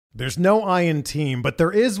There's no I in team, but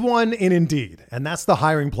there is one in Indeed, and that's the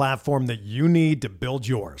hiring platform that you need to build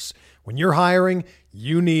yours. When you're hiring,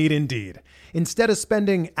 you need Indeed. Instead of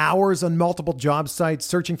spending hours on multiple job sites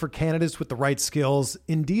searching for candidates with the right skills,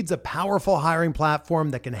 Indeed's a powerful hiring platform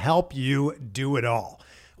that can help you do it all.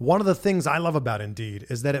 One of the things I love about Indeed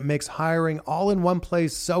is that it makes hiring all in one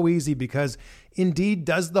place so easy because Indeed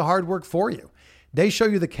does the hard work for you. They show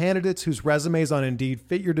you the candidates whose resumes on Indeed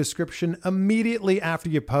fit your description immediately after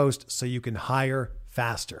you post so you can hire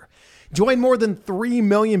faster. Join more than 3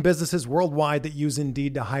 million businesses worldwide that use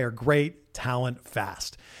Indeed to hire great talent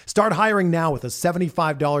fast. Start hiring now with a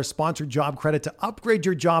 $75 sponsored job credit to upgrade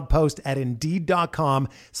your job post at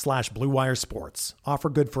Indeed.com/Blue Wire Sports. Offer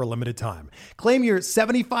good for a limited time. Claim your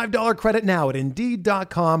 $75 credit now at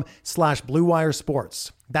Indeed.com/Blue Wire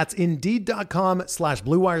Sports. That's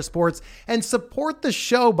Indeed.com/Blue Wire Sports, and support the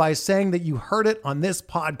show by saying that you heard it on this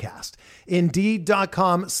podcast.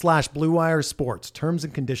 Indeed.com/Blue Wire Sports. Terms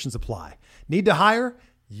and conditions apply. Need to hire?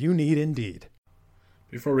 You need Indeed.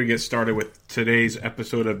 Before we get started with today's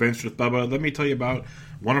episode of Bench with Bubba, let me tell you about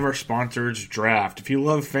one of our sponsors, Draft. If you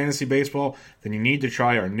love fantasy baseball, then you need to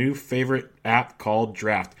try our new favorite app called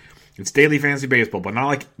Draft. It's daily fantasy baseball, but not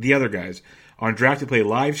like the other guys. On Draft, you play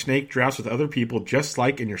live snake drafts with other people, just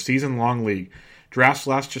like in your season-long league. Drafts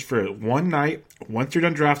last just for one night. Once you're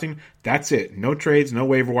done drafting, that's it. No trades, no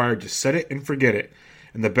waiver wire. Just set it and forget it.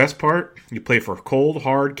 And the best part, you play for cold,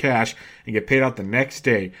 hard cash and get paid out the next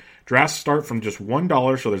day. Drafts start from just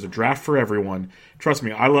 $1, so there's a draft for everyone. Trust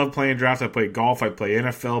me, I love playing draft. I play golf, I play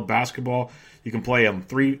NFL, basketball. You can play you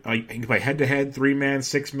can play head-to-head, 3-man,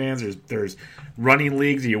 6-man. There's running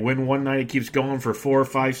leagues. You win one night, it keeps going for 4,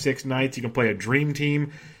 5, 6 nights. You can play a dream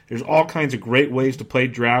team. There's all kinds of great ways to play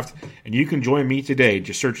draft, and you can join me today.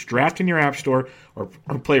 Just search Draft in your app store or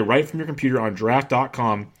play right from your computer on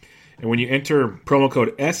draft.com. And when you enter promo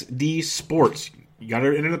code SDSports, you got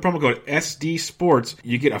to enter the promo code SD Sports.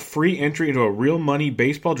 You get a free entry into a real money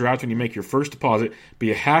baseball draft when you make your first deposit, but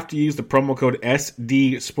you have to use the promo code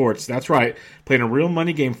SD Sports. That's right, playing a real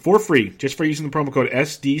money game for free just for using the promo code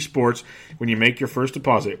SD Sports when you make your first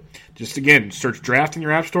deposit. Just again, search Draft in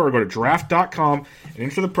your app store or go to draft.com and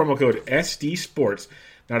enter the promo code SD Sports.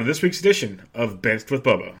 Now to this week's edition of Benched with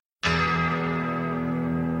Bubba.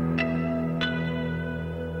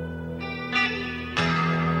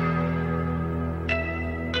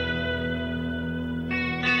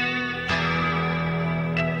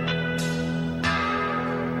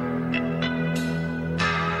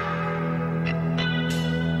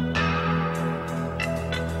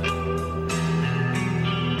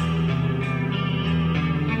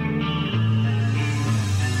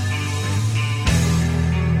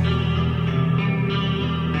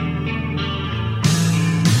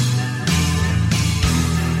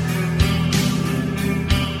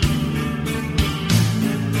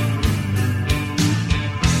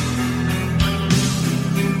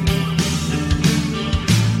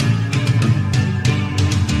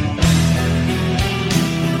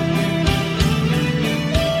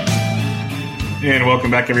 And welcome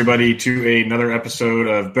back, everybody, to another episode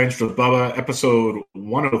of Bench with Bubba, episode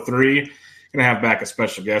 103. Going to have back a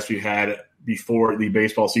special guest we had before the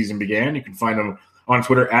baseball season began. You can find him on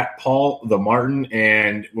Twitter at Paul the Martin.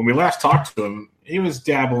 And when we last talked to him, he was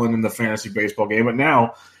dabbling in the fantasy baseball game. But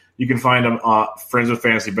now you can find him Friends with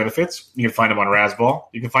Fantasy Benefits. You can find him on Razzball.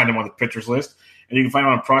 You can find him on the pitchers list. And you can find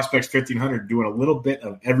him on Prospects 1500 doing a little bit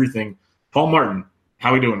of everything. Paul Martin,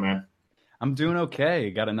 how we doing, man? I'm doing okay.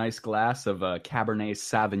 Got a nice glass of Cabernet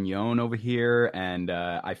Sauvignon over here, and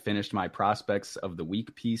I finished my Prospects of the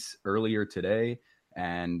Week piece earlier today.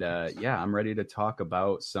 And I'm ready to talk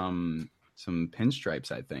about some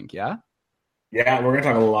pinstripes, I think. Yeah, we're going to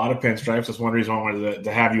talk a lot of pinstripes. That's one reason I wanted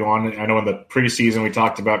to have you on. I know in the preseason we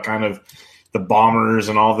talked about kind of the Bombers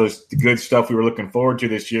and all the good stuff we were looking forward to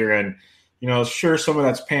this year. And, sure, some of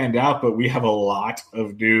that's panned out, but we have a lot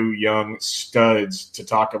of new young studs to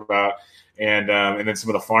talk about. And then some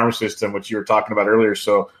of the farm system, which you were talking about earlier.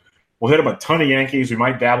 So we'll hit up a ton of Yankees. We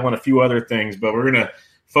might dabble in a few other things, but we're going to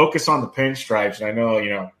focus on the pinstripes. And I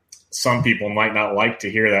know, some people might not like to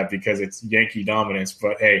hear that because it's Yankee dominance,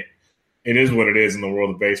 but hey, it is what it is in the world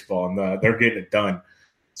of baseball, and they're getting it done.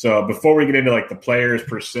 So before we get into like the players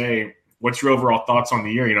per se, what's your overall thoughts on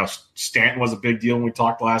the year? Stanton was a big deal when we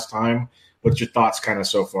talked last time. What's your thoughts kind of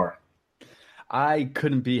so far? I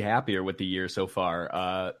couldn't be happier with the year so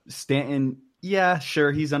far. Stanton, yeah,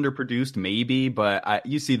 sure, he's underproduced maybe, but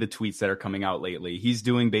you see the tweets that are coming out lately. He's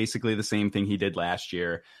doing basically the same thing he did last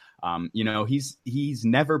year. He's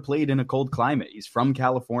never played in a cold climate. He's from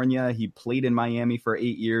California. He played in Miami for 8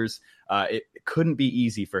 years. It couldn't be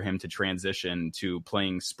easy for him to transition to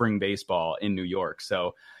playing spring baseball in New York.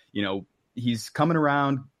 So, he's coming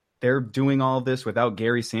around. They're doing all of this without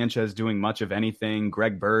Gary Sanchez doing much of anything.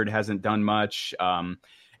 Greg Bird hasn't done much.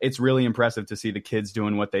 It's really impressive to see the kids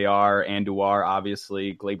doing what they are. Andujar,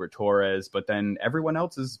 obviously, Gleyber Torres, but then everyone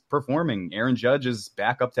else is performing. Aaron Judge is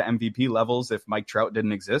back up to MVP levels if Mike Trout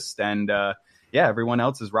didn't exist. And everyone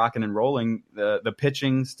else is rocking and rolling. The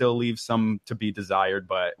pitching still leaves some to be desired,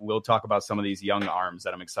 but we'll talk about some of these young arms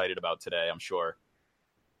that I'm excited about today, I'm sure.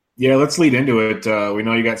 Yeah, let's lead into it. We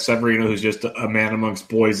know you got Severino, who's just a man amongst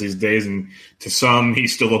boys these days, and to some,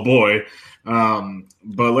 he's still a boy.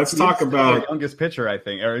 But let's talk about the youngest pitcher, I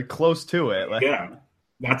think, or close to it. Yeah,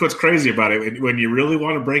 that's what's crazy about it. When you really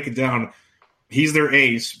want to break it down, he's their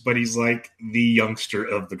ace, but he's like the youngster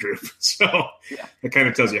of the group. So that kind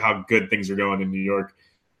of tells you how good things are going in New York.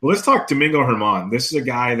 But let's talk Domingo Germán. This is a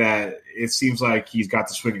guy that it seems like he's got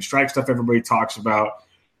the swing and strike stuff everybody talks about.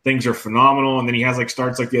 Things are phenomenal, and then he has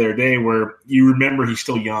starts like the other day where you remember he's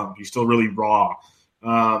still young, he's still really raw.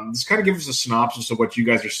 Just kind of give us a synopsis of what you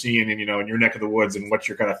guys are seeing in your neck of the woods and what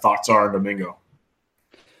your kind of thoughts are on Domingo.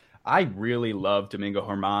 I really love Domingo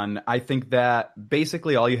Germán. I think that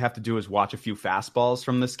basically all you have to do is watch a few fastballs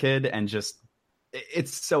from this kid and just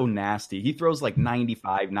it's so nasty. He throws like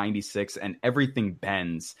 95, 96, and everything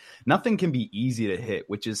bends. Nothing can be easy to hit,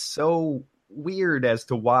 which is so weird as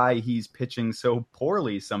to why he's pitching so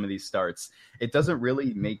poorly some of these starts. It doesn't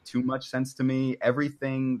really make too much sense to me.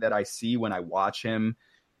 Everything that I see when I watch him,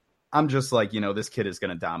 I'm just like, this kid is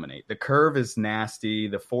going to dominate. The curve is nasty.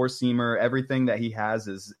 The four-seamer, everything that he has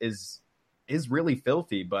is really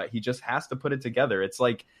filthy, but he just has to put it together. It's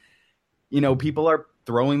like, people are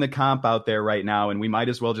throwing the comp out there right now, and we might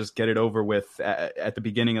as well just get it over with at the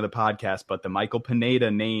beginning of the podcast. But the Michael Pineda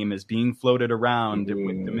name is being floated around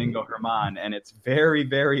with Domingo Germán, and it's very,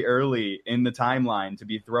 very early in the timeline to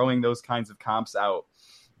be throwing those kinds of comps out.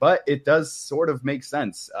 But it does sort of make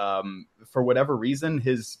sense. For whatever reason,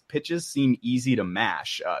 his pitches seem easy to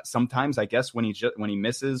mash. Sometimes, I guess, when he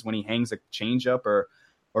misses, when he hangs a changeup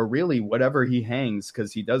or really whatever he hangs,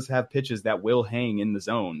 because he does have pitches that will hang in the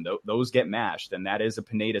zone. Those get mashed, and that is a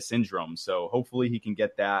Pineda syndrome. So hopefully he can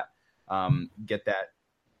get that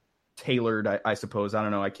tailored, I suppose. I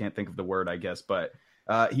don't know. I can't think of the word, I guess, but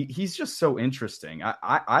he's just so interesting.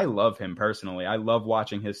 I love him personally. I love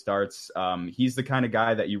watching his starts. He's the kind of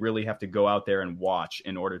guy that you really have to go out there and watch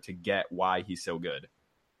in order to get why he's so good.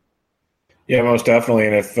 Yeah, most definitely.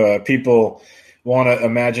 And if people want to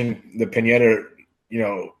imagine the Pineda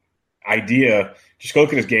idea, just go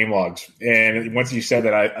look at his game logs. And once you said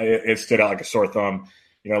that, it stood out like a sore thumb.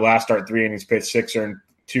 Last start 3 innings pitched, 6 earned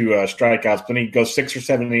 2 strikeouts. Then he goes 6 or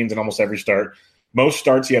 7 innings in almost every start. Most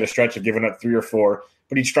starts he had a stretch of giving up 3 or 4,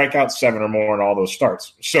 but he'd strike out 7 or more in all those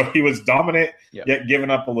starts. So he was dominant, yet giving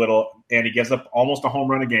up a little, and he gives up almost a home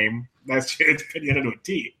run a game. It's Pineda to a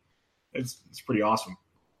T. It's pretty awesome.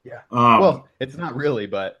 Yeah. Well, it's not really,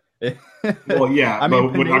 but well, yeah.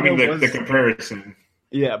 The comparison.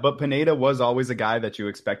 Yeah, but Pineda was always a guy that you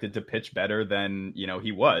expected to pitch better than,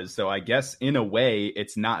 he was. So I guess in a way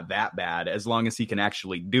it's not that bad as long as he can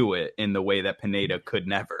actually do it in the way that Pineda could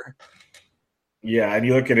never. Yeah, and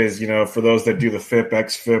you look at his, for those that do the FIP,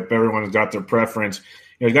 XFIP, everyone's got their preference.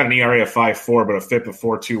 He's got an ERA of 5.4, but a FIP of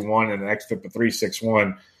 4.21 and an XFIP of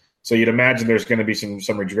 3.61. So you'd imagine there's going to be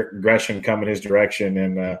some regression coming his direction,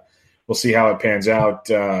 and we'll see how it pans out.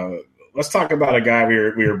 Let's talk about a guy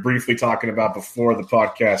we were briefly talking about before the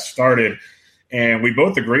podcast started, and we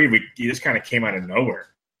both agreed he just kind of came out of nowhere.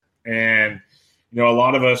 And, a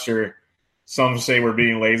lot of us some say we're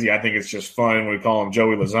being lazy. I think it's just fun when we call him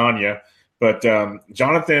Joey Lasagna. But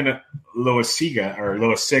Jonathan Loisiga,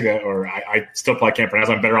 or I still probably can't pronounce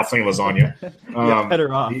it. I'm better off saying lasagna.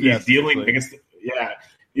 Better off. He's dealing against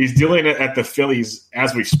he's dealing at the Phillies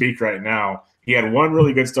as we speak right now. He had one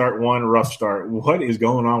really good start, one rough start. What is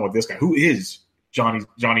going on with this guy? Who is Johnny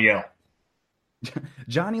L?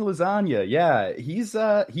 Johnny Lasagna, yeah.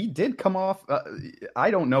 He did come off. I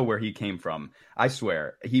don't know where he came from. I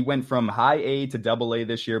swear. He went from high A to double A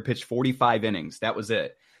this year, pitched 45 innings. That was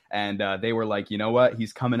it. And they were like, you know what?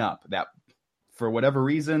 He's coming up. That for whatever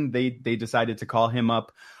reason, they decided to call him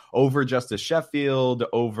up over Justice Sheffield,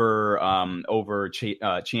 over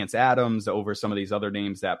Chance Adams, over some of these other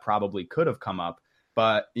names that probably could have come up.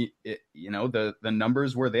 But, the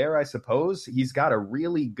numbers were there, I suppose. He's got a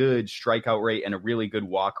really good strikeout rate and a really good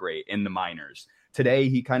walk rate in the minors. Today,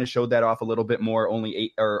 he kind of showed that off a little bit more,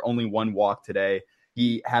 only 1 walk today.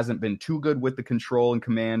 He hasn't been too good with the control and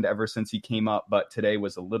command ever since he came up, but today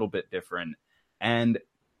was a little bit different. And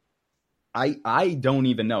I don't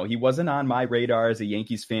even know. He wasn't on my radar as a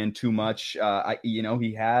Yankees fan too much.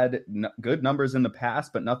 He had good numbers in the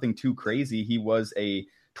past, but nothing too crazy. He was a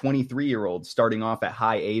 23-year-old starting off at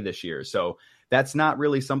high A this year. So that's not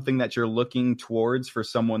really something that you're looking towards for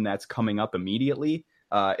someone that's coming up immediately.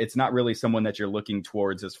 It's not really someone that you're looking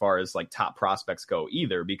towards as far as like top prospects go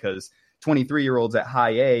either, because 23-year-olds at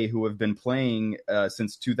high A who have been playing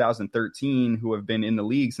since 2013, who have been in the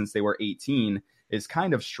league since they were 18, is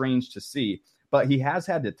kind of strange to see. But he has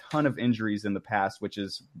had a ton of injuries in the past, which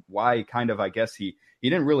is why I guess he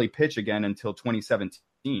didn't really pitch again until 2017.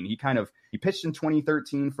 He pitched in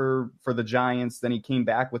 2013 for the Giants. Then he came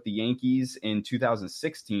back with the Yankees in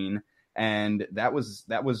 2016. And that was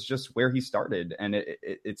just where he started. And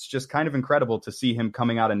it's just kind of incredible to see him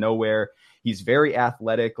coming out of nowhere. He's very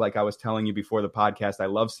athletic. Like I was telling you before the podcast, I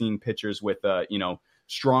love seeing pitchers with,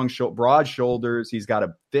 strong, broad shoulders. He's got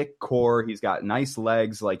a thick core. He's got nice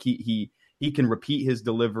legs. Like he can repeat his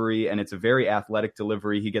delivery, and it's a very athletic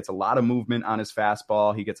delivery. He gets a lot of movement on his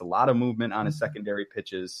fastball. He gets a lot of movement on his secondary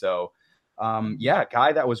pitches. So, a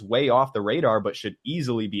guy that was way off the radar, but should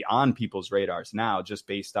easily be on people's radars now, just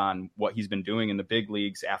based on what he's been doing in the big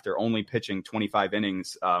leagues after only pitching 25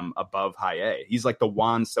 innings above high A. He's like the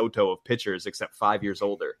Juan Soto of pitchers, except 5 years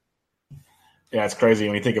older. Yeah, it's crazy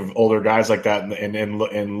when you think of older guys like that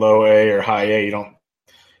in low A or high A. You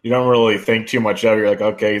don't really think too much of it. You're like,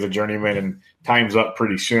 okay, he's a journeyman and time's up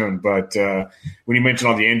pretty soon. But when you mention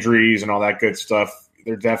all the injuries and all that good stuff,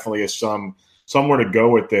 there definitely is somewhere to go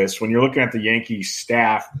with this. When you're looking at the Yankees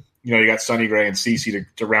staff, you got Sonny Gray and CeCe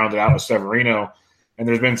to round it out with Severino. And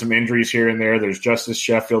there's been some injuries here and there. There's Justice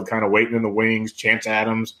Sheffield kind of waiting in the wings, Chance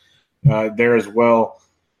Adams there as well.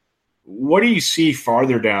 What do you see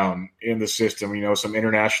farther down in the system? Some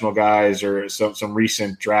international guys or some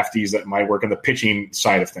recent draftees that might work on the pitching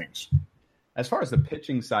side of things. As far as the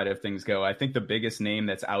pitching side of things go, I think the biggest name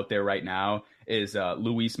that's out there right now is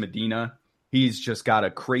Luis Medina. He's just got a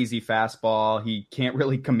crazy fastball. He can't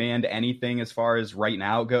really command anything as far as right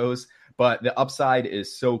now goes, but the upside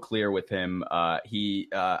is so clear with him.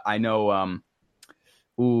 I know.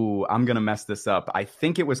 I'm going to mess this up. I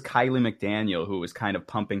think it was Kylie McDaniel who was kind of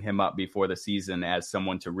pumping him up before the season as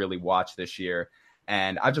someone to really watch this year.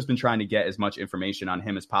 And I've just been trying to get as much information on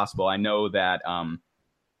him as possible. I know that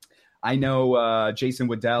Jason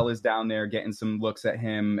Waddell is down there getting some looks at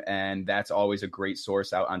him, and that's always a great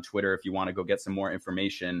source out on Twitter if you want to go get some more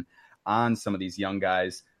information on some of these young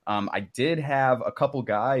guys. I did have a couple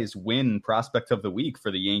guys win Prospect of the Week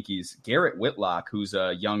for the Yankees. Garrett Whitlock, who's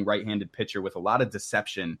a young right-handed pitcher with a lot of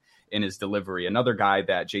deception in his delivery. Another guy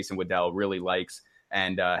that Jason Waddell really likes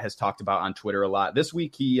and has talked about on Twitter a lot. This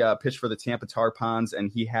week he pitched for the Tampa Tarpons,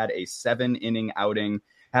 and he had a 7-inning outing,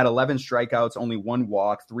 had 11 strikeouts, only 1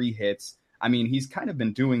 walk, 3 hits. I mean, he's kind of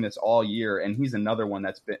been doing this all year, and he's another one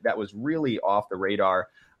that was really off the radar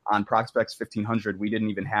on Prospects 1500. We didn't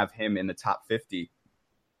even have him in the top 50.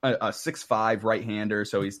 A 6'5" right-hander,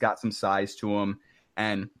 so he's got some size to him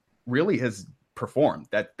and really has performed.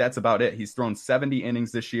 That's about it. He's thrown 70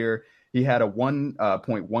 innings this year. He had a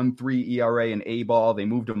 1.13 ERA in A-ball. They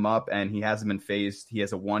moved him up, and he hasn't been phased. He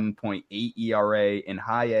has a 1.8 ERA in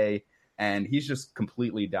high A, and he's just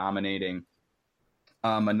completely dominating.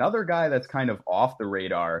 Another guy that's kind of off the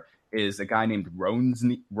radar is a guy named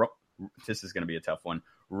this is going to be a tough one.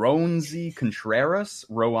 Roansy Contreras.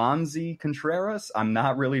 I'm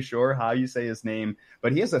not really sure how you say his name,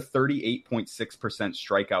 but he has a 38.6%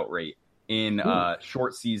 strikeout rate in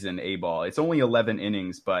short season A-ball. It's only 11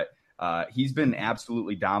 innings, but he's been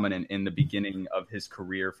absolutely dominant in the beginning of his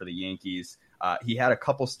career for the Yankees. He had a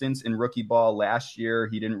couple stints in rookie ball last year.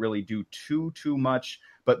 He didn't really do too much,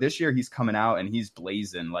 but this year he's coming out and he's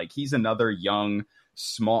blazing. Like, he's another young,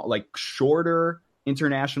 small, like shorter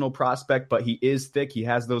international prospect, but he is thick. He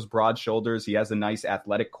has those broad shoulders. He has a nice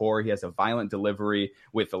athletic core. He has a violent delivery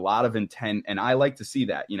with a lot of intent. And I like to see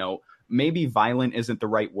that. Maybe violent isn't the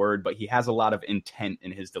right word, but he has a lot of intent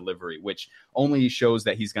in his delivery, which only shows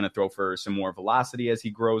that he's going to throw for some more velocity as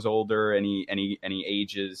he grows older and he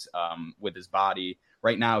ages with his body.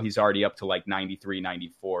 Right now, he's already up to like 93,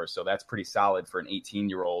 94. So that's pretty solid for an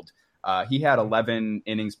 18-year-old. He had 11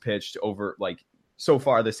 innings pitched over so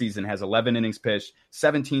far this season, has 11 innings pitched,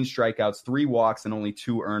 17 strikeouts, 3 walks, and only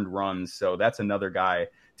 2 earned runs. So that's another guy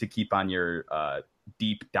to keep on your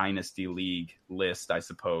deep dynasty league list, I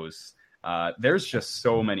suppose. There's just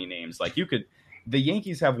so many names. The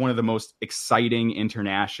Yankees have one of the most exciting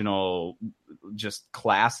international just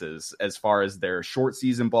classes as far as their short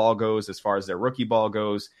season ball goes, as far as their rookie ball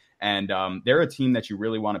goes. And they're a team that you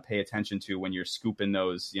really want to pay attention to when you're scooping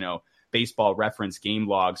those, baseball reference game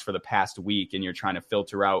logs for the past week, and you're trying to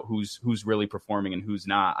filter out who's really performing and who's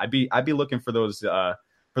not. I'd be looking for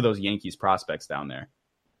those Yankees prospects down there.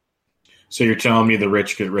 So you're telling me the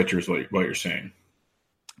rich get richer is what you're saying?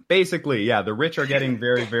 Basically, yeah, the rich are getting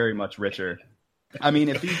very, very much richer. I mean,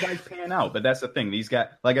 if these guys pan out, but that's the thing. These guys,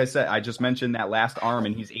 like I said, I just mentioned that last arm,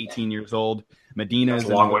 and he's 18 years old. Medina is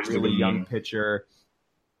a really young pitcher.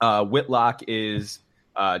 Whitlock is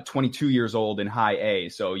 22 years old in high A.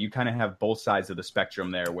 So you kind of have both sides of the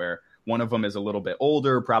spectrum there, where one of them is a little bit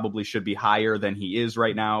older, probably should be higher than he is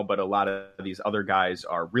right now. But a lot of these other guys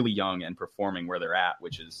are really young and performing where they're at,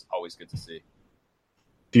 which is always good to see.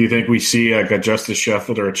 Do you think we see a Justice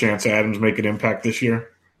Sheffield or a Chance Adams make an impact this year?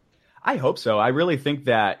 I hope so. I really think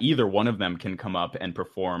that either one of them can come up and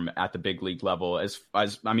perform at the big league level. As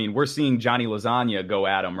I mean, we're seeing Johnny Lasagna go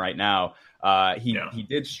at him right now. He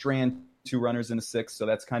did strand 2 runners in a 6, so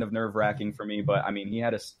that's kind of nerve-wracking for me. But, I mean, he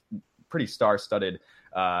had a pretty star-studded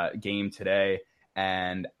game today.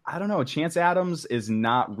 And I don't know, Chance Adams is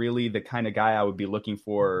not really the kind of guy I would be looking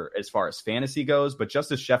for as far as fantasy goes. But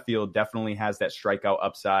Justice Sheffield definitely has that strikeout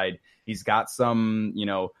upside. He's got some,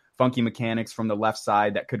 funky mechanics from the left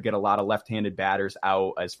side that could get a lot of left-handed batters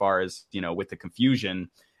out as far as, with the confusion.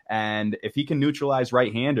 And if he can neutralize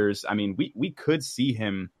right-handers, I mean, we could see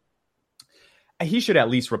him. He should at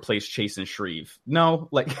least replace Chase and Shreve. No,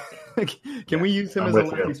 can we use him as a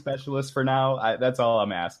lefty specialist for now? That's all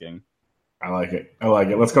I'm asking. I like it.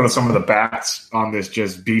 Let's go to some of the bats on this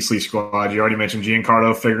just beastly squad. You already mentioned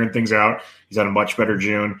Giancarlo figuring things out. He's had a much better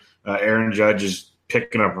June. Aaron Judge is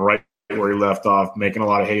picking up right where he left off, making a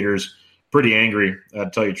lot of haters pretty angry, to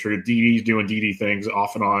tell you the truth. Didi's doing Didi things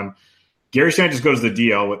off and on. Gary Sanchez goes to the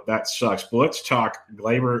DL. That sucks. But let's talk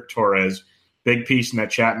Gleyber Torres. Big piece in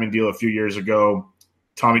that Chapman deal a few years ago.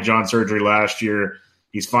 Tommy John surgery last year.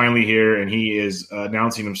 He's finally here, and he is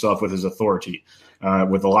announcing himself with his authority,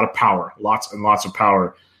 with a lot of power, lots and lots of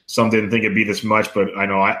power. Some didn't think it'd be this much, but I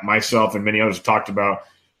know myself and many others have talked about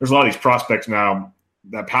there's a lot of these prospects now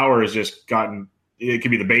that power has just gotten – it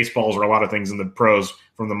could be the baseballs or a lot of things in the pros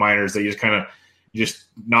from the minors. They just kind of just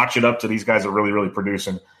notch it up to these guys are really, really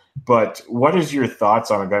producing. But what is your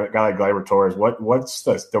thoughts on a guy like Gleyber Torres? What's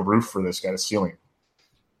the roof for this guy, the ceiling?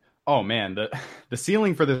 Oh, man, the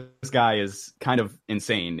ceiling for this guy is kind of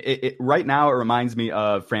insane. Right now, it reminds me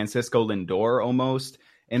of Francisco Lindor almost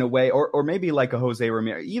in a way, or maybe like a Jose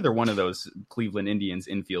Ramirez, either one of those Cleveland Indians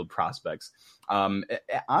infield prospects.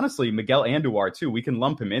 Honestly, Miguel Andujar, too, we can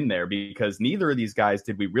lump him in there because neither of these guys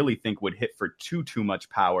did we really think would hit for too much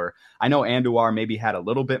power. I know Andujar maybe had a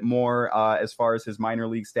little bit more as far as his minor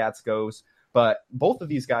league stats goes, but both of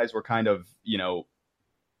these guys were kind of,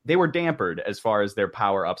 they were dampered as far as their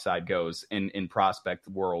power upside goes in prospect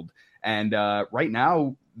world. And right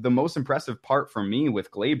now, the most impressive part for me with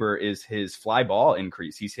Gleyber is his fly ball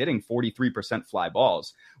increase. He's hitting 43% fly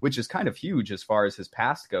balls, which is kind of huge as far as his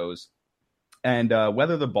past goes. And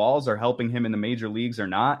whether the balls are helping him in the major leagues or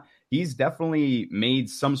not, he's definitely made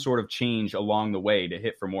some sort of change along the way to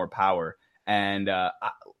hit for more power. And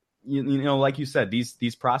like you said,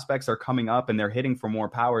 these prospects are coming up and they're hitting for more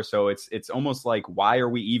power. So it's almost like, why are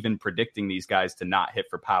we even predicting these guys to not hit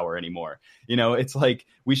for power anymore? It's like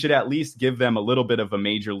we should at least give them a little bit of a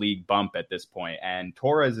major league bump at this point. And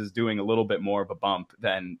Torres is doing a little bit more of a bump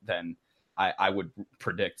than I would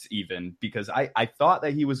predict, even because I thought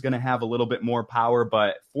that he was going to have a little bit more power,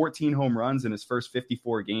 but 14 home runs in his first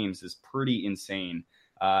 54 games is pretty insane.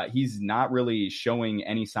 He's not really showing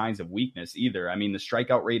any signs of weakness either. I mean, the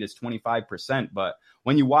strikeout rate is 25%, but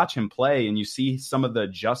when you watch him play and you see some of the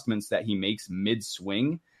adjustments that he makes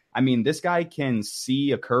mid-swing, I mean, this guy can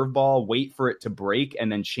see a curveball, wait for it to break,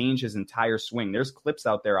 and then change his entire swing. There's clips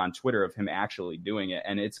out there on Twitter of him actually doing it,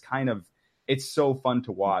 and it's so fun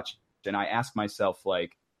to watch. And I ask myself,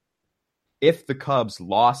 if the Cubs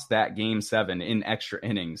lost that Game 7 in extra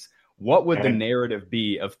innings, what would the narrative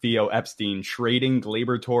be of Theo Epstein trading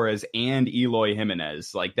Gleyber Torres and Eloy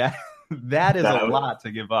Jimenez? That is a lot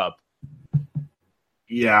to give up.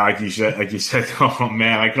 Yeah, like you said, oh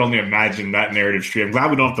man, I can only imagine that narrative stream. I'm glad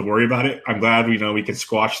we don't have to worry about it. I'm glad we can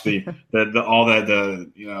squash the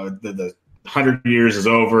 100 years is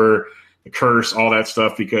over, the curse, all that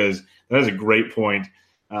stuff, because that is a great point.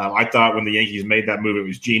 I thought when the Yankees made that move, it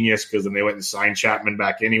was genius because then they went and signed Chapman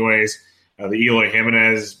back anyways. The Eloy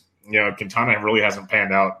Jimenez, Quintana really hasn't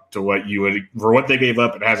panned out to what for what they gave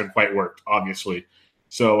up. It hasn't quite worked, obviously.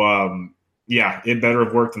 So, it better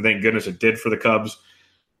have worked, and thank goodness it did for the Cubs.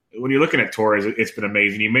 When you're looking at Torres, it's been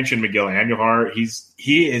amazing. You mentioned Miguel Andujar.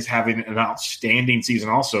 He is having an outstanding season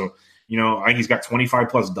also. I think he's got 25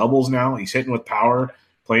 plus doubles now. He's hitting with power,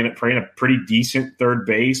 playing a pretty decent third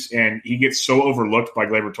base, and he gets so overlooked by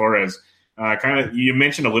Gleyber Torres. You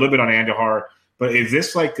mentioned a little bit on Andujar, but is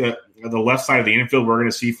this like the left side of the infield we're going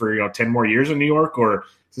to see for 10 more years in New York, or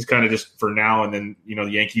is this kind of just for now, and then the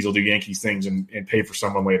Yankees will do Yankees things and pay for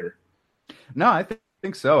someone later? No, I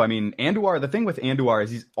think so. I mean, Andujar. The thing with Andujar is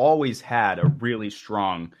he's always had a really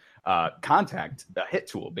strong contact hit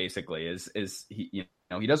tool. Basically, is he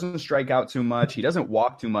he doesn't strike out too much, he doesn't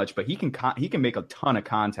walk too much, but he can make a ton of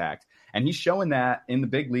contact. And he's showing that in the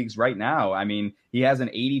big leagues right now. I mean, he has an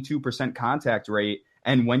 82% contact rate.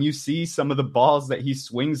 And when you see some of the balls that he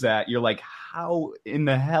swings at, you're like, how in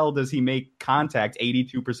the hell does he make contact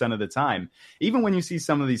 82% of the time? Even when you see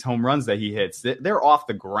some of these home runs that he hits, they're off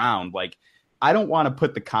the ground. Like, I don't want to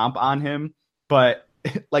put the comp on him, but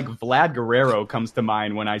like Vlad Guerrero comes to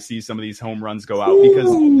mind when I see some of these home runs go out, because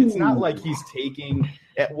it's not like he's taking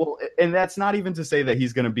and that's not even to say that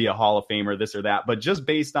he's going to be a Hall of Famer, this or that, but just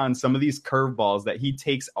based on some of these curveballs that he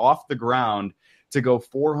takes off the ground to go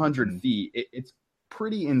 400 feet, it's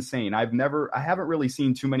pretty insane. I haven't really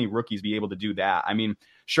seen too many rookies be able to do that. I mean,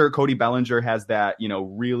 sure, Cody Bellinger has that,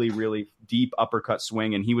 really, really deep uppercut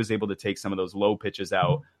swing, and he was able to take some of those low pitches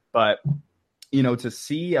out. But, to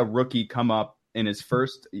see a rookie come up in his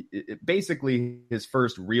first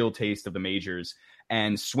real taste of the majors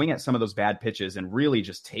and swing at some of those bad pitches and really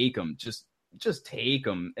just take them, just take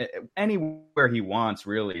him anywhere he wants,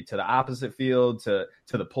 really, to the opposite field, to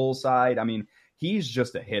the pull side. I mean, he's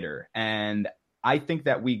just a hitter. And I think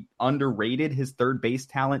that we underrated his third base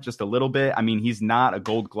talent just a little bit. I mean, he's not a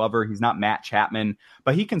Gold Glover. He's not Matt Chapman,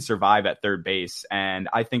 but he can survive at third base. And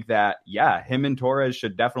I think that, him and Torres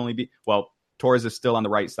should definitely be, well, Torres is still on the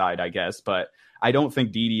right side, I guess, but I don't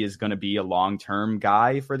think Didi is going to be a long-term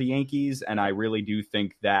guy for the Yankees. And I really do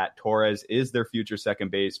think that Torres is their future second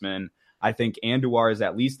baseman. I think Andujar is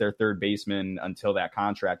at least their third baseman until that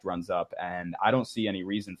contract runs up. And I don't see any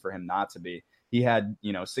reason for him not to be. He had,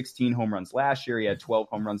 16 home runs last year. He had 12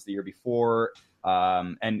 home runs the year before.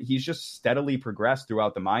 And he's just steadily progressed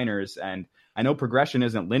throughout the minors. And I know progression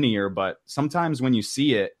isn't linear, but sometimes when you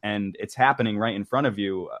see it and it's happening right in front of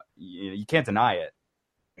you, you can't deny it.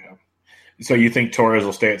 Yeah. So you think Torres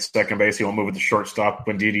will stay at second base? He won't move at the shortstop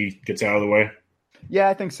when Didi gets out of the way? Yeah,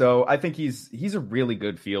 I think so. I think he's a really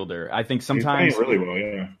good fielder. I think sometimes he's playing really well.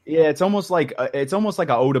 Yeah. Yeah, it's almost like a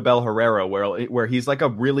Odubel Herrera, where he's like a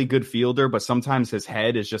really good fielder, but sometimes his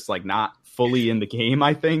head is just like not fully in the game,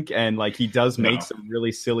 I think, and like he does make some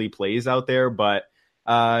really silly plays out there, but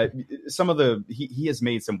he has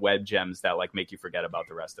made some web gems that like make you forget about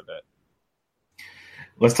the rest of it.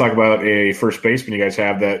 Let's talk about a first baseman you guys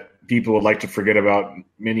have that people would like to forget about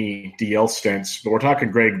many DL stints, but we're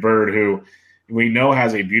talking Greg Bird, who we know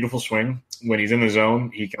has a beautiful swing. When he's in the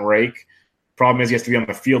zone, he can rake. Problem is he has to be on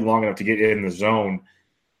the field long enough to get in the zone.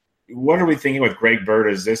 What are we thinking with Greg Bird?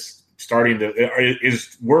 Is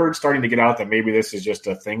word starting to get out that maybe this is just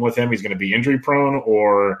a thing with him? He's going to be injury prone,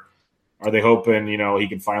 or are they hoping, he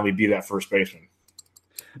can finally be that first baseman?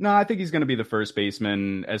 No, I think he's going to be the first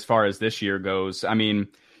baseman as far as this year goes. I mean,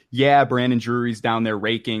 yeah, Brandon Drury's down there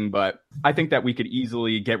raking, but I think that we could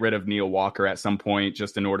easily get rid of Neil Walker at some point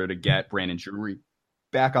just in order to get Brandon Drury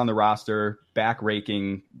back on the roster, back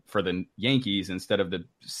raking for the Yankees instead of the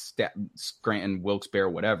Scranton, Wilkes-Barre,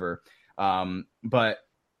 whatever. But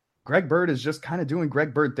Greg Bird is just kind of doing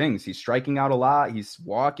Greg Bird things. He's striking out a lot. He's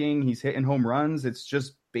walking. He's hitting home runs. It's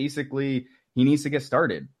just basically he needs to get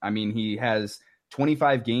started. I mean, he has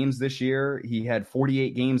 25 games this year. He had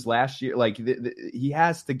 48 games last year. Like he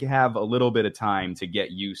has to have a little bit of time to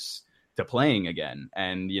get used to playing again.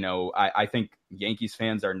 And, I think Yankees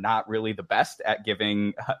fans are not really the best at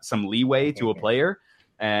giving some leeway to a player.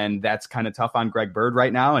 And that's kind of tough on Greg Bird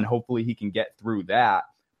right now. And hopefully he can get through that.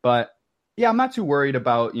 But yeah, I'm not too worried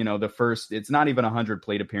about, the first, it's not even 100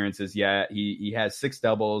 plate appearances yet. He has 6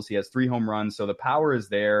 doubles. He has 3 home runs. So the power is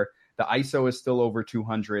there. The ISO is still over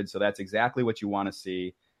 200, so that's exactly what you want to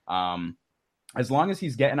see. As long as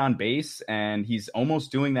he's getting on base, and he's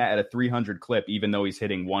almost doing that at a 300 clip, even though he's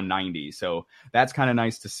hitting 190. So that's kind of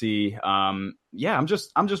nice to see. I'm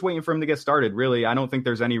just waiting for him to get started. Really, I don't think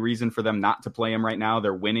there's any reason for them not to play him right now.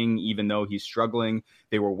 They're winning, even though he's struggling.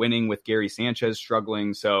 They were winning with Gary Sanchez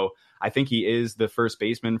struggling. So I think he is the first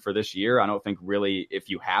baseman for this year. I don't think really if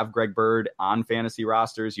you have Greg Bird on fantasy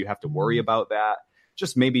rosters, you have to worry about that.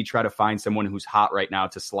 Just maybe try to find someone who's hot right now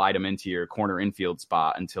to slide him into your corner infield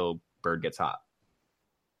spot until Bird gets hot.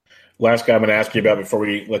 Last guy I'm going to ask you about before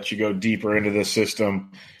we let you go deeper into this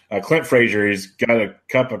system, Clint Frazier. He's got a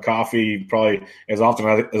cup of coffee probably as often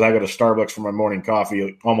as I go to Starbucks for my morning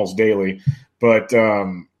coffee almost daily. But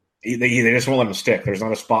They just won't let him stick. There's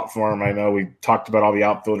not a spot for him. I know we talked about all the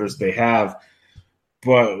outfielders they have,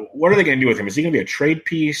 but what are they going to do with him? Is he going to be a trade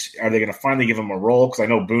piece? Are they going to finally give him a role? Because I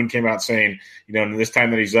know Boone came out saying, this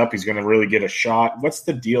time that he's up, he's going to really get a shot. What's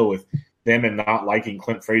the deal with them and not liking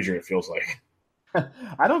Clint Frazier, it feels like?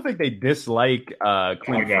 I don't think they dislike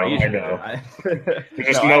Clint Frazier. I know. There's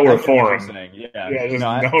just nowhere for him.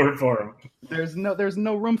 Nowhere for him. There's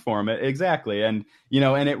no room for him. Exactly. And,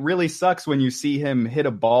 and it really sucks when you see him hit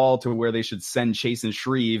a ball to where they should send Chasen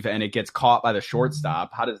Shreve and it gets caught by the shortstop.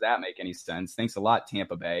 How does that make any sense? Thanks a lot,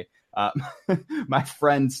 Tampa Bay. My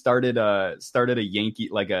friend started a Yankee,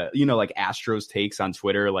 like Astros takes on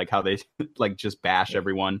Twitter, like how they like just bash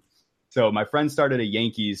everyone. So my friend started a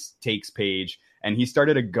Yankees takes page, and he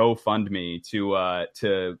started a GoFundMe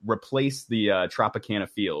to replace the Tropicana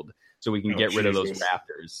field so we can get rid of those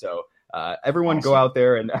rafters. So everyone awesome. Go out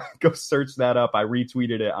there and go search that up. I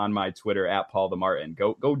retweeted it on my Twitter at Paul the Martin.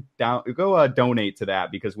 Go donate to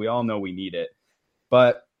that because we all know we need it.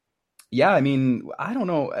 But yeah, I mean, I don't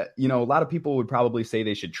know. A lot of people would probably say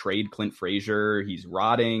they should trade Clint Frazier. He's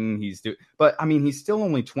rotting. But I mean, he's still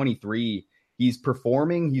only 23. He's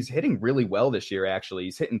performing. He's hitting really well this year, actually.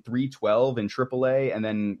 He's hitting 312 in AAA and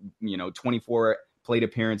then, 24 plate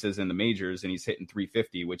appearances in the majors, and he's hitting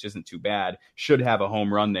 350, which isn't too bad. Should have a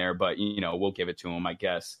home run there, but, we'll give it to him, I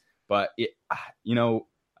guess. But,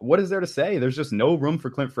 what is there to say? There's just no room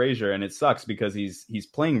for Clint Frazier, and it sucks because he's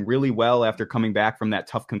playing really well after coming back from that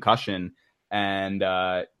tough concussion. And,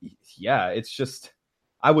 it's just...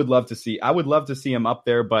 I would love to see him up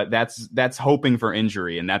there, but that's hoping for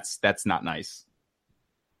injury, and that's not nice.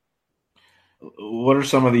 What are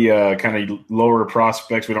some of the kind of lower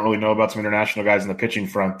prospects we don't really know about, some international guys in the pitching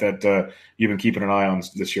front that you've been keeping an eye on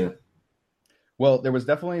this year? Well, there was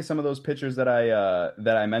definitely some of those pitchers that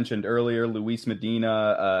I mentioned earlier. Luis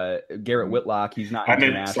Medina, Garrett Whitlock. He's not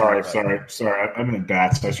international. Sorry. I'm in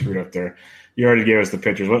bats. I screwed up there. You already gave us the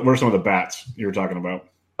pitchers. What were some of the bats you were talking about?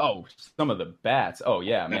 Oh, some of the bats. Oh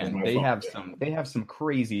yeah, man. They have some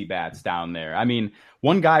crazy bats down there. I mean,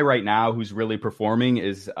 one guy right now who's really performing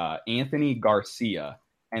is Anthony Garcia.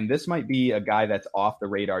 And this might be a guy that's off the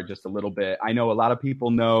radar just a little bit. I know a lot of people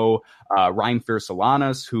know Ryan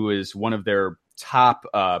Solanas, who is one of their top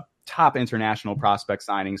international prospect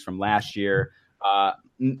signings from last year.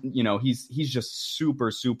 He's just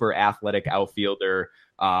super athletic outfielder.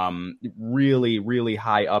 Really, really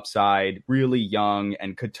high upside, really young,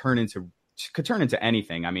 and could turn into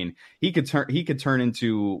anything. I mean, he could turn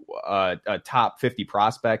into a top 50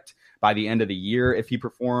 prospect by the end of the year if he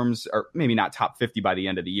performs, or maybe not top 50 by the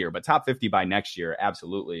end of the year, but top 50 by next year.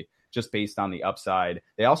 Absolutely. Just based on the upside.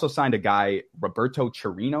 They also signed a guy, Roberto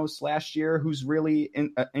Chirinos, last year, who's really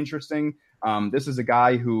interesting. This is a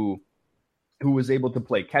guy who was able to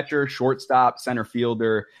play catcher, shortstop, center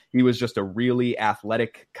fielder. He was just a really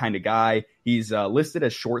athletic kind of guy. He's listed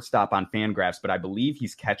as shortstop on Fangraphs, but I believe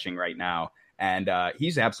he's catching right now. And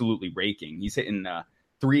he's absolutely raking. He's hitting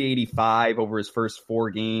 385 over his first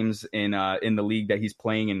 4 games in the league that he's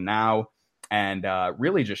playing in now. And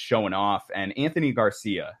really just showing off. And Anthony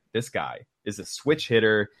Garcia, this guy, is a switch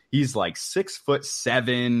hitter. He's like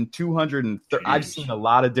 6'7", 230. I've seen a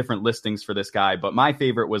lot of different listings for this guy, but my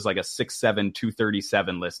favorite was like a 6'7",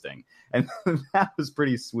 237 listing. And that was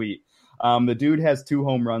pretty sweet. The dude has 2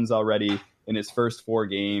 home runs already in his first 4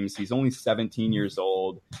 games. He's only 17 years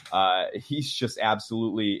old. He's just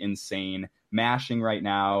absolutely insane, mashing right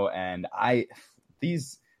now. And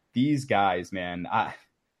these guys, man.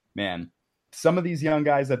 Some of these young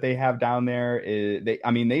guys that they have down there,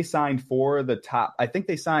 they signed 4 of the top. I think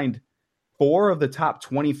they signed 4 of the top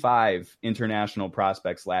 25 international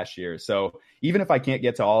prospects last year. So even if I can't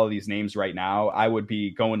get to all of these names right now, I would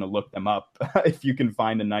be going to look them up if you can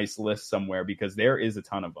find a nice list somewhere, because there is a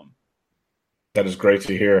ton of them. That is great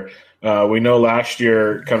to hear. We know last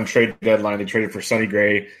year, come trade deadline, they traded for Sonny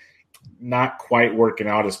Gray. Not quite working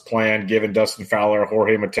out as planned, given Dustin Fowler,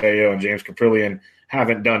 Jorge Mateo, and James Caprillion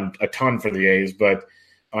haven't done a ton for the A's, but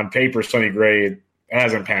on paper, Sonny Gray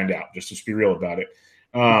hasn't panned out, just to be real about it.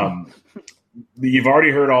 You've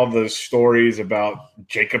already heard all the stories about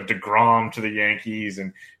Jacob deGrom to the Yankees,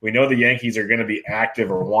 and we know the Yankees are going to be active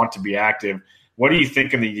or want to be active. What are you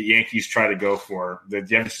thinking the Yankees try to go for? If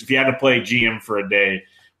you had to play GM for a day,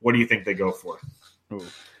 what do you think they go for? Ooh.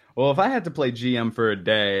 Well, if I had to play GM for a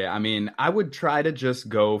day, I mean, I would try to just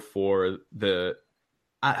go for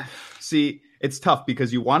see, it's tough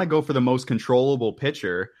because you want to go for the most controllable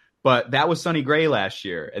pitcher, but that was Sonny Gray last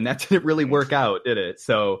year, and that didn't really work out, did it?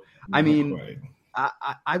 So, I mean,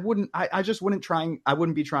 I wouldn't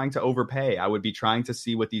be trying to overpay. I would be trying to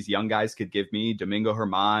see what these young guys could give me. Domingo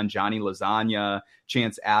Herman, Johnny Lasagna,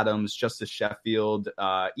 Chance Adams, Justice Sheffield,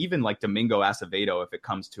 even like Domingo Acevedo, if it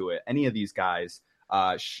comes to it. Any of these guys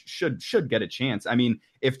should get a chance. I mean,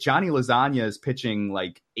 if Johnny Lasagna is pitching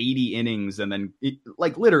like 80 innings and then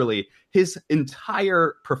like literally his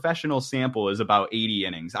entire professional sample is about 80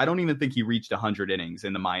 innings. I don't even think he reached 100 innings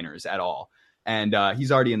in the minors at all. And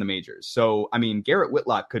he's already in the majors. So, I mean, Garrett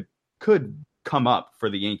Whitlock could come up for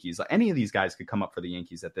the Yankees. Like, any of these guys could come up for the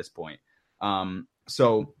Yankees at this point.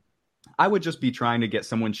 So I would just be trying to get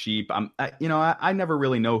someone cheap. I never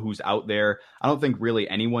really know who's out there. I don't think really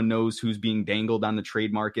anyone knows who's being dangled on the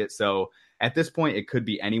trade market. So at this point, it could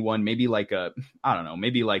be anyone. Maybe like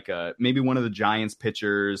maybe one of the Giants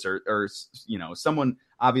pitchers or someone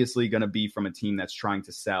obviously going to be from a team that's trying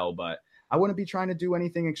to sell, but I wouldn't be trying to do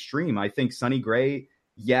anything extreme. I think Sonny Gray,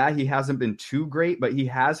 yeah, he hasn't been too great, but he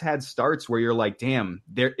has had starts where you're like, damn,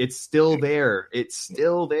 it's still there. It's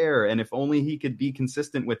still there. And if only he could be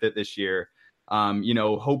consistent with it this year,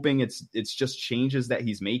 hoping it's just changes that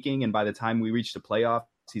he's making. And by the time we reach the playoffs,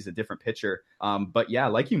 he's a different pitcher. But yeah,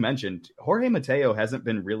 like you mentioned, Jorge Mateo hasn't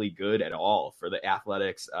been really good at all for the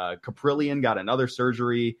Athletics. Caprillion got another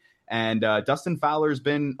surgery, and Dustin Fowler's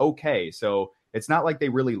been okay. So it's not like they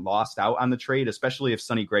really lost out on the trade, especially if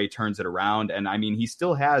Sonny Gray turns it around. And I mean, he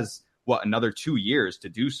still has another 2 years to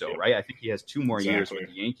do so, right? I think he has 2 more years with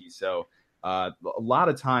the Yankees. So a lot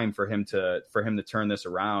of time for him to turn this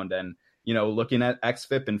around. And, looking at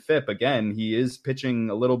XFIP and FIP again, he is pitching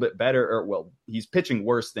a little bit better, he's pitching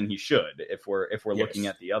worse than he should if we're looking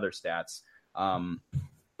at the other stats.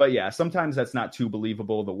 But yeah, sometimes that's not too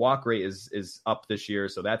believable. The walk rate is up this year,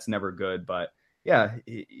 so that's never good. But yeah,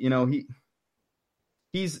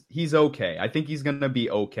 He's okay. I think he's going to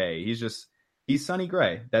be okay. He's Sonny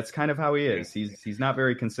Gray. That's kind of how he is. He's not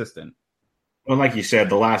very consistent. Well, like you said,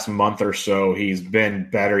 the last month or so, he's been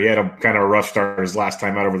better. He had a kind of a rough start his last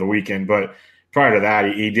time out over the weekend, but prior to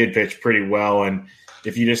that, he did pitch pretty well. And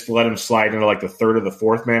if you just let him slide into like the third or the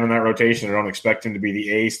fourth man in that rotation, I don't expect him to be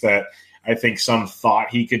the ace that I think some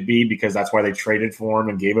thought he could be, because that's why they traded for him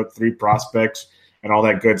and gave up 3 prospects and all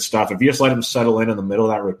that good stuff. If you just let him settle in the middle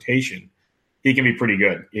of that rotation, he can be pretty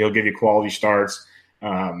good. He'll give you quality starts,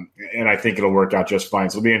 and I think it'll work out just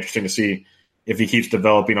fine. So it'll be interesting to see if he keeps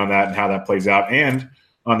developing on that and how that plays out. And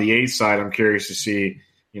on the A's side, I'm curious to see,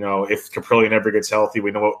 if Caprillion ever gets healthy.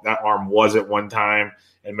 We know what that arm was at one time,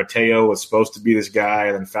 and Mateo was supposed to be this guy,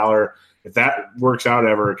 and then Fowler. If that works out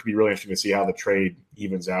ever, it could be really interesting to see how the trade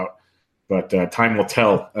evens out. But time will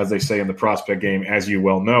tell, as they say in the prospect game, as you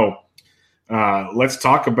well know. Let's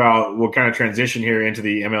talk about, we'll kind of transition here into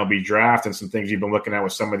the MLB draft and some things you've been looking at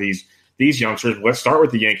with some of these youngsters. Let's start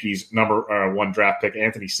with the Yankees' number 1 draft pick,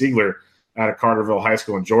 Anthony Siegler, out of Carterville High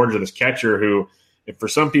School in Georgia, this catcher who, if for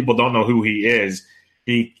some people don't know who he is,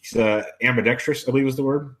 he's ambidextrous, I believe was the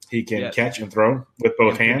word. He can catch and throw with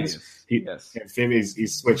both hands. Amphibious. He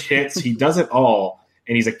switch hits. He does it all,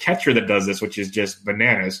 and he's a catcher that does this, which is just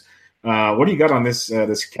bananas. What do you got on this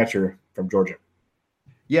catcher from Georgia?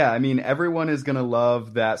 Yeah, I mean, everyone is going to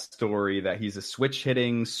love that story that he's a switch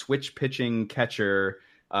hitting, switch pitching catcher.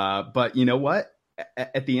 But you know what?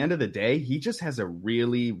 At the end of the day, he just has a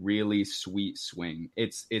really, really sweet swing.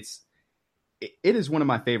 It is one of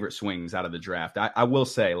my favorite swings out of the draft. I will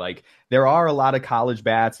say, like, there are a lot of college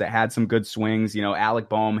bats that had some good swings. Alec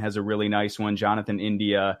Boehm has a really nice one, Jonathan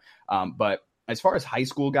India. But as far as high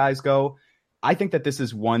school guys go, I think that this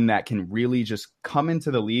is one that can really just come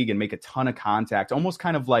into the league and make a ton of contact, almost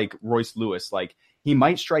kind of like Royce Lewis. Like, he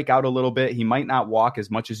might strike out a little bit. He might not walk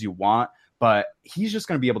as much as you want, but he's just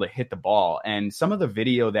going to be able to hit the ball. And some of the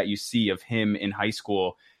video that you see of him in high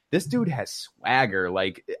school, this dude has swagger.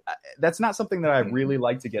 Like, that's not something that I really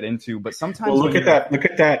like to get into, but sometimes. Well, look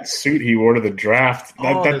at that suit he wore to the draft.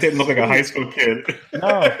 That didn't look like a high school kid.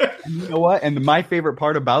 No, you know what? And my favorite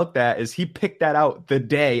part about that is he picked that out the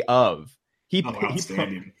day of.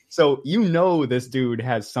 Outstanding. So this dude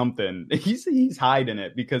has something. He's hiding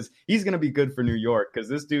it because he's going to be good for New York. Because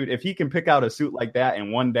this dude, if he can pick out a suit like that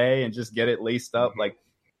in one day and just get it laced up,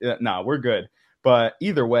 we're good. But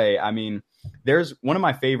either way, I mean, there's one of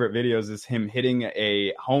my favorite videos is him hitting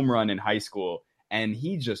a home run in high school, and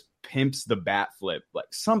he just pimps the bat flip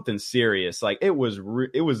like something serious. Like, it was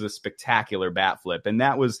a spectacular bat flip, and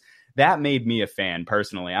that made me a fan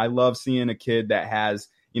personally. I love seeing a kid that has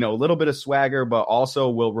a little bit of swagger, but also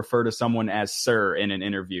will refer to someone as sir in an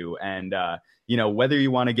interview. And, whether you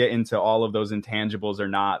want to get into all of those intangibles or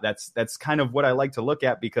not, that's kind of what I like to look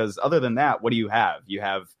at, because other than that, what do you have? You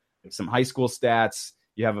have some high school stats.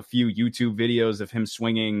 You have a few YouTube videos of him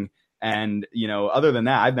swinging. And, other than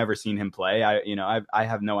that, I've never seen him play. I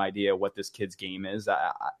have no idea what this kid's game is.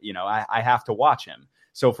 I have to watch him.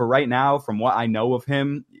 So for right now, from what I know of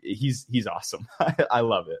him, he's awesome. I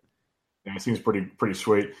love it. Yeah, it seems pretty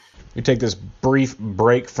sweet. We take this brief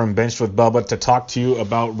break from Benched with Bubba to talk to you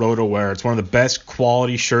about RotoWear. It's one of the best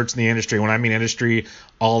quality shirts in the industry. When I mean industry,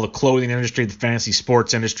 all the clothing industry, the fantasy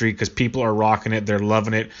sports industry, because people are rocking it. They're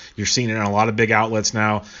loving it. You're seeing it in a lot of big outlets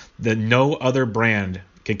now. No other brand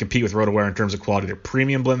can compete with RotoWear in terms of quality. They're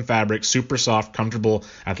premium blend fabric, super soft, comfortable,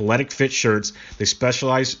 athletic fit shirts. They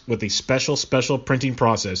specialize with a special printing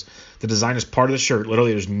process. The design is part of the shirt.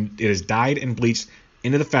 Literally, it is dyed and bleached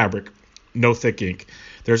into the fabric. No thick ink.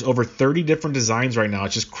 There's over 30 different designs right now.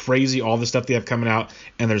 It's just crazy, all the stuff they have coming out,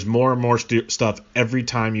 and there's more and more stuff every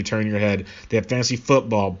time you turn your head. They have fantasy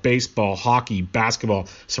football, baseball, hockey, basketball,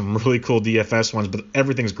 some really cool DFS ones, but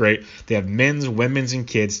everything's great. They have men's, women's, and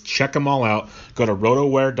kids. Check them all out. Go to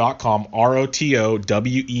rotowear.com,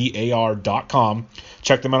 rotowear.com.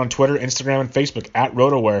 Check them out on Twitter, Instagram, and Facebook at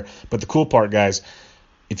RotoWear. But the cool part, guys,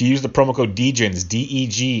 if you use the promo code DEGENS,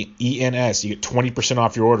 DEGENS, you get 20%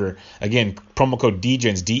 off your order. Again, promo code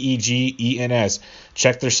DEGENS, DEGENS.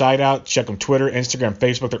 Check their site out. Check them Twitter, Instagram,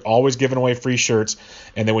 Facebook. They're always giving away free shirts.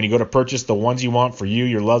 And then when you go to purchase the ones you want for you,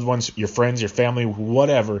 your loved ones, your friends, your family,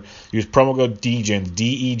 whatever, use promo code DEGENS,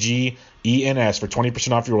 DEGENS for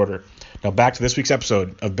 20% off your order. Now back to this week's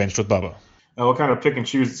episode of Benched with Bubba. We'll kind of pick and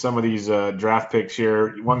choose some of these draft picks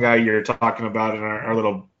here. One guy you're talking about in our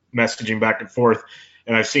little messaging back and forth,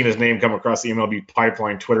 and I've seen his name come across the MLB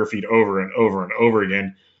pipeline Twitter feed over and over and over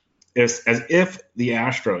again. It's as if the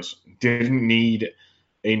Astros didn't need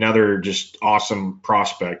another just awesome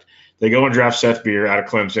prospect. They go and draft Seth Beer out of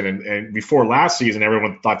Clemson, and before last season,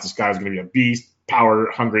 everyone thought this guy was going to be a beast,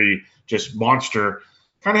 power-hungry, just monster.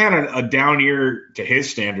 Kind of had a down year to his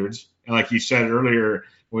standards, and like you said earlier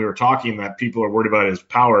when we were talking that people are worried about his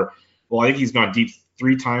power. Well, I think he's gone deep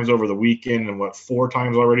 3 times over the weekend and 4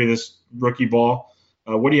 times already this rookie ball.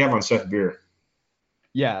 What do you have on Seth Beer?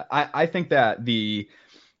 Yeah, I think that a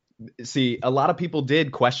lot of people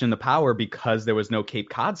did question the power because there was no Cape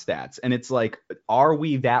Cod stats. And it's like, are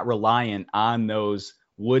we that reliant on those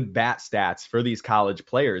wood bat stats for these college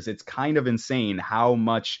players? It's kind of insane how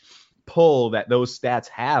much pull that those stats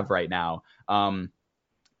have right now.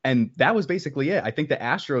 And that was basically it. I think the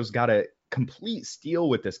Astros got a complete steal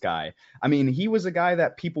with this guy. I mean, he was a guy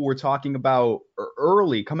that people were talking about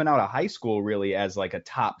early coming out of high school, really, as like a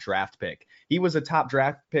top draft pick. He was a top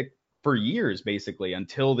draft pick for years, basically,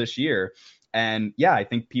 until this year. And yeah, I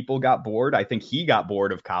think people got bored. I think he got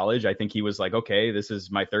bored of college. I think he was like, okay, this is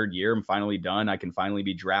my 3rd year. I'm finally done. I can finally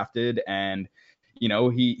be drafted. And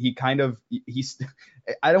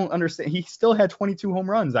I don't understand. He still had 22 home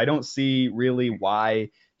runs. I don't see really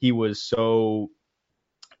why he was so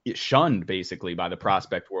shunned basically by the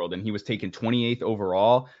prospect world, and he was taken 28th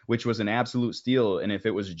overall, which was an absolute steal. And if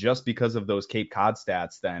it was just because of those Cape Cod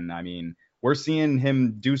stats, then I mean, we're seeing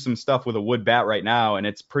him do some stuff with a wood bat right now, and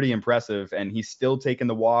it's pretty impressive. And he's still taking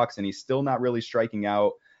the walks, and he's still not really striking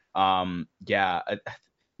out. Man,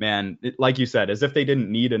 like you said, as if they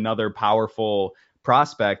didn't need another powerful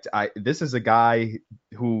prospect. This is a guy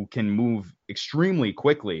who can move extremely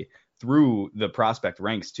quickly through the prospect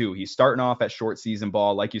ranks too. He's starting off at short season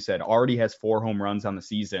ball. Like you said, already has 4 home runs on the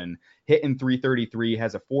season, hitting .333,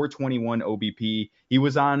 has a .421 OBP. He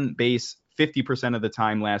was on base 50% of the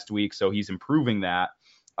time last week, so he's improving that.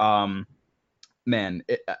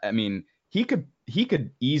 He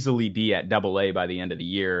could easily be at AA by the end of the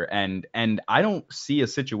year. And I don't see a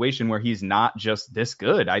situation where he's not just this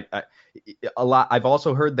good. I've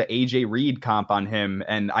also heard the AJ Reed comp on him,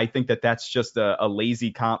 and I think that that's just a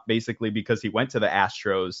lazy comp basically because he went to the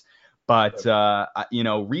Astros. But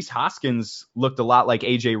Rhys Hoskins looked a lot like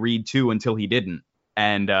AJ Reed too until he didn't.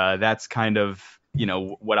 And that's kind of,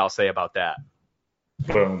 what I'll say about that.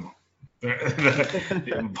 Boom.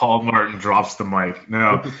 Paul Martin drops the mic.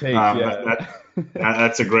 No,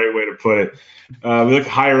 that's a great way to put it. We look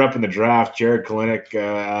higher up in the draft. Jared Kalenic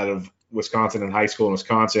out of Wisconsin in high school in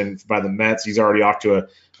Wisconsin by the Mets. He's already off to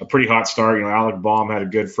a pretty hot start. Alec Baum had a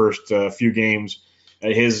good first few games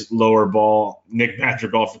at his lower ball. Nick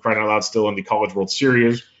Madrigal, for crying out loud, still in the College World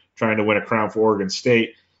Series, trying to win a crown for Oregon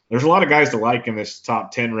State. There's a lot of guys to like in this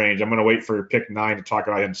top 10 range. I'm going to wait for pick 9 to talk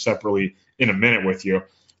about him separately in a minute with you.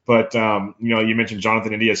 But, you mentioned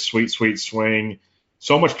Jonathan India's sweet swing.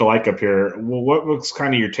 So much to like up here. Well, what was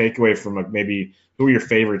kind of your takeaway from maybe who are your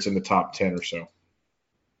favorites in the top 10 or so?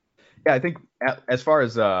 Yeah, I think as far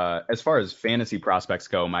as fantasy prospects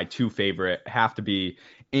go, my 2 favorite have to be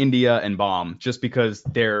India and Baum, just because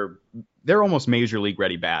they're almost major league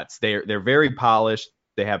ready bats. They're very polished.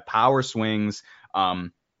 They have power swings.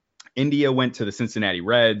 India went to the Cincinnati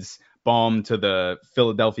Reds, Baum to the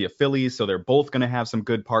Philadelphia Phillies. So they're both going to have some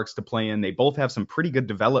good parks to play in. They both have some pretty good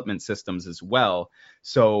development systems as well.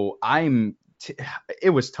 So it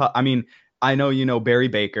was tough. I mean, I know you know Barry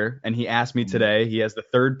Baker, and he asked me today, he has the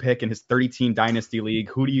third pick in his 30-team dynasty league.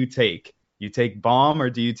 Who do you take? You take Baum or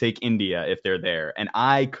do you take India if they're there? And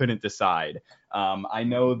I couldn't decide. I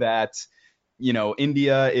know that, you know,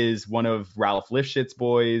 India is one of Ralph Lifshit's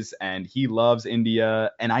boys, and he loves India.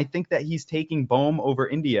 And I think that he's taking Bohm over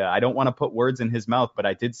India. I don't want to put words in his mouth, but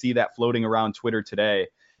I did see that floating around Twitter today.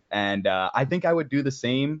 And I think I would do the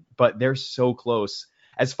same, but they're so close.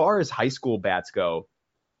 As far as high school bats go,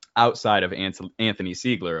 outside of Anthony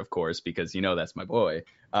Siegler, of course, because, you know, that's my boy,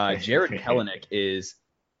 Jared Kelenic is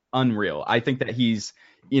unreal. I think that he's,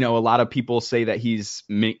 you know, a lot of people say that he's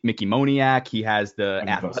Mickey Moniak. He has the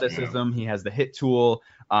athleticism, he has the hit tool,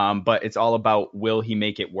 but it's all about, will he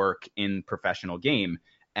make it work in professional game?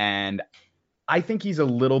 And I think he's a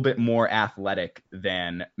little bit more athletic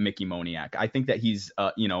than Mickey Moniak. I think that he's,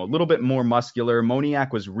 you know, a little bit more muscular.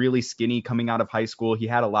 Moniak was really skinny coming out of high school. He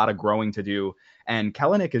had a lot of growing to do. And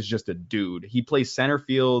Kelenic is just a dude. He plays center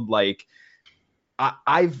field. Like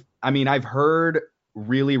I've heard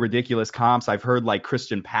really ridiculous comps. I've heard like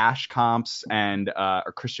Christian Pache comps and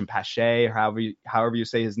or Christian Pache, or however you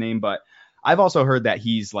say his name, but I've also heard that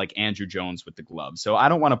he's like Andrew Jones with the glove. So I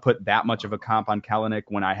don't want to put that much of a comp on Kelenic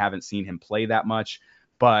when I haven't seen him play that much.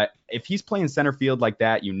 But if he's playing center field like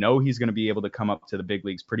that, you know he's going to be able to come up to the big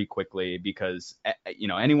leagues pretty quickly, because, you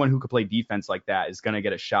know, anyone who could play defense like that is going to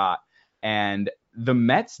get a shot. And the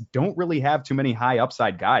Mets don't really have too many high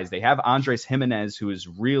upside guys. They have Andres Jimenez, who is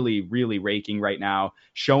really, really raking right now,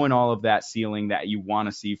 showing all of that ceiling that you want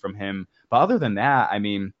to see from him. But other than that, I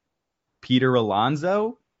mean, Peter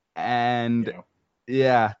Alonso, and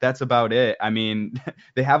yeah, that's about it. I mean,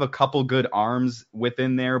 they have a couple good arms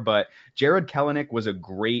within there, but Jared Kelenic was a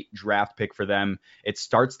great draft pick for them. It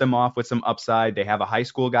starts them off with some upside. They have a high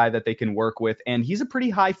school guy that they can work with, and he's a pretty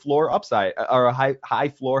high floor upside, or a high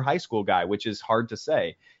floor high school guy, which is hard to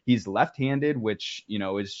say. He's left-handed, which, you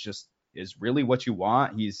know, is really what you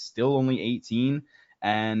want. He's still only 18,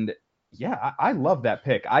 and yeah, I love that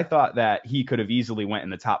pick. I thought that he could have easily went in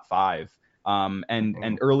the top 5.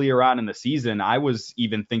 And earlier on in the season, I was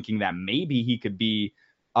even thinking that maybe he could be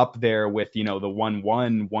up there with, you know, the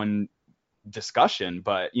 1-1 discussion,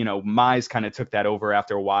 but, you know, Mize kind of took that over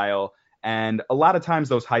after a while. And a lot of times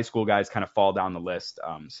those high school guys kind of fall down the list.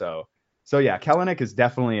 So yeah, Kelenic is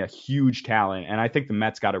definitely a huge talent, and I think the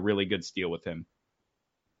Mets got a really good steal with him.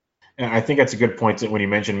 And I think that's a good point when you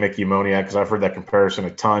mentioned Mickey Moniak, because I've heard that comparison a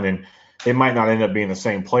ton, and it might not end up being the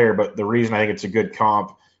same player, but the reason I think it's a good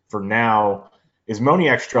comp for now is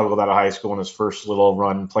Moniak struggled out of high school in his first little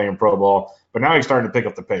run playing pro ball, but now he's starting to pick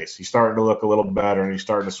up the pace. He's starting to look a little better, and he's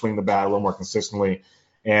starting to swing the bat a little more consistently.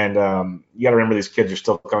 And you got to remember, these kids are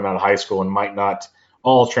still coming out of high school and might not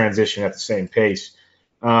all transition at the same pace.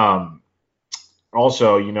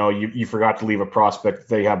 Also, you know, you forgot to leave a prospect that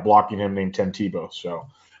they have blocking him named Tim Tebow, so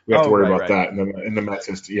we have to worry about that in the Mets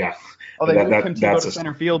system. Yeah. Oh, they moved Tim Tebow to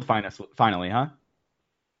center field finally, huh?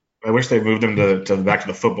 I wish they moved him to back to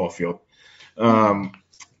the football field.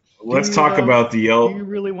 Let's talk about the Do you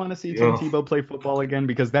really want to see Tim Tebow play football again?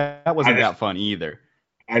 Because that wasn't that fun either.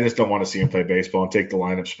 I just don't want to see him play baseball and take the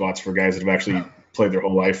lineup spots for guys that have actually played their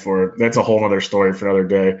whole life for it. That's a whole other story for another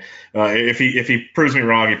day. If he proves me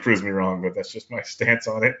wrong, he proves me wrong, but that's just my stance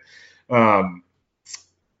on it.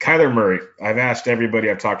 Kyler Murray, I've asked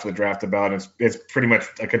everybody I've talked to the draft about, and it's pretty much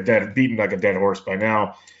like beaten like a dead horse by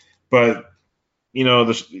now. But you know,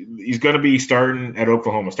 he's going to be starting at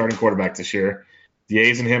Oklahoma, starting quarterback this year. The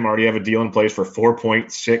A's and him already have a deal in place for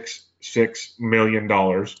 $4.66 million.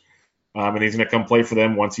 And he's going to come play for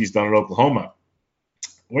them once he's done at Oklahoma.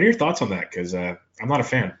 What are your thoughts on that? Because I'm not a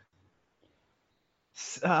fan.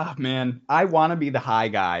 Man, I want to be the high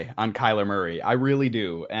guy on Kyler Murray. I really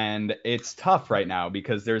do. And it's tough right now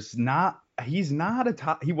because he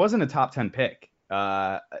wasn't a top 10 pick.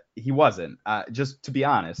 He wasn't, just to be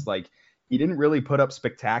honest. Like, he didn't really put up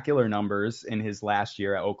spectacular numbers in his last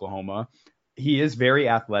year at Oklahoma. He is very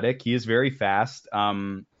athletic. He is very fast.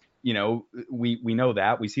 You know, we know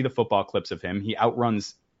that. We see the football clips of him. He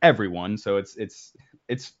outruns everyone. So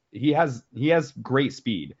he has great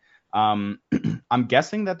speed. I'm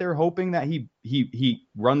guessing that they're hoping that he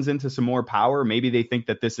runs into some more power. Maybe they think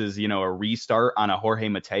that this is, you know, a restart on a Jorge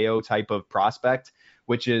Mateo type of prospect,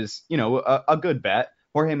 which is, you know, a good bet.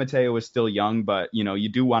 Jorge Mateo is still young, but, you know, you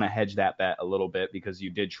do want to hedge that bet a little bit because you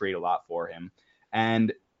did trade a lot for him.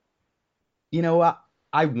 And, you know,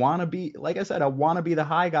 I want to be, like I said, I want to be the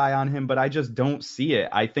high guy on him, but I just don't see it.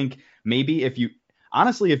 I think maybe if you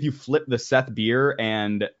flip the Seth Beer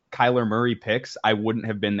and Kyler Murray picks, I wouldn't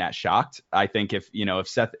have been that shocked. I think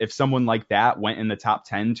if someone like that went in the top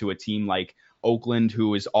 10 to a team like Oakland,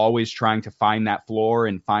 who is always trying to find that floor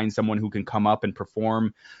and find someone who can come up and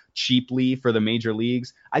perform cheaply for the major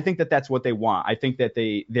leagues, I think that that's what they want. I think that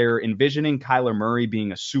they're envisioning Kyler Murray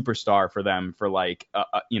being a superstar for them for like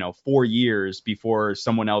 4 years before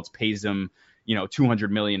someone else pays him $200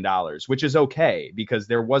 million, which is okay because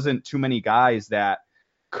there wasn't too many guys that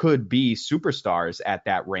could be superstars at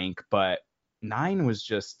that rank. But 9 was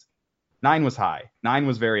high. 9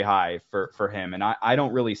 was very high for him, and I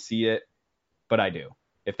don't really see it, but I do,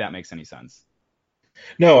 if that makes any sense.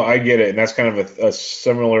 No, I get it. And that's kind of a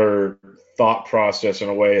similar thought process in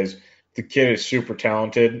a way. Is the kid is super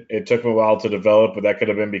talented. It took him a while to develop, but that could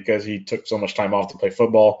have been because he took so much time off to play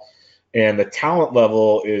football. And the talent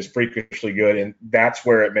level is freakishly good, and that's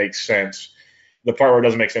where it makes sense. The part where it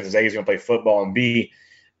doesn't make sense is A, he's going to play football, and B,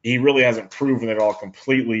 he really hasn't proven it all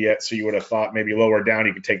completely yet, so you would have thought maybe lower down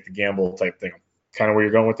he could take the gamble type thing. Kind of where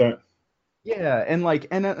you're going with that? Yeah, and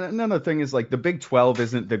another thing is like the Big 12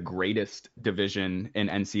 isn't the greatest division in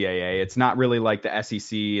NCAA. It's not really like the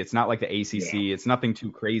SEC. It's not like the ACC. Yeah. It's nothing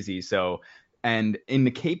too crazy. So, and in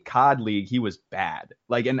the Cape Cod League, he was bad.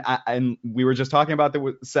 Like, and we were just talking about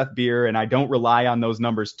the Seth Beer, and I don't rely on those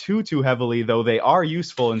numbers too heavily, though they are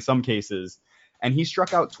useful in some cases. And he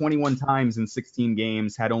struck out 21 times in 16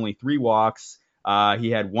 games, had only 3 walks. He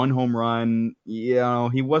had 1 home run.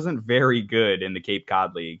 He wasn't very good in the Cape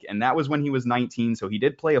Cod League. And that was when he was 19. So he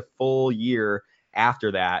did play a full year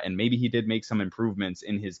after that. And maybe he did make some improvements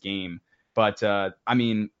in his game. But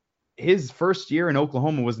his first year in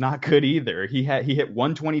Oklahoma was not good either. He hit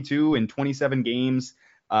 122 in 27 games.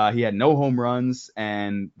 He had no home runs.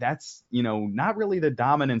 And that's, not really the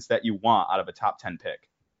dominance that you want out of a top 10 pick.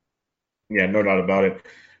 Yeah, no doubt about it.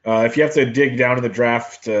 If you have to dig down to the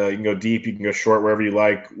draft, you can go deep, you can go short, wherever you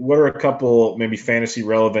like. What are a couple maybe fantasy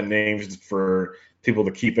relevant names for people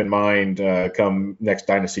to keep in mind come next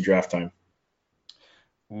dynasty draft time?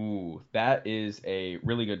 Ooh, that is a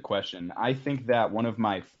really good question. I think that one of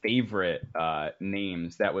my favorite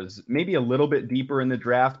names that was maybe a little bit deeper in the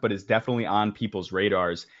draft, but is definitely on people's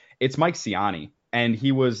radars, it's Mike Siani. And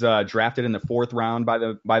he was drafted in the 4th round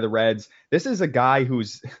by the Reds. This is a guy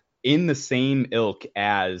who's in the same ilk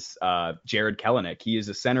as Jared Kelenic. He is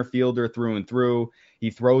a center fielder through and through.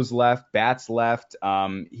 He throws left, bats left.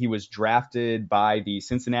 He was drafted by the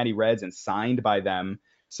Cincinnati Reds and signed by them.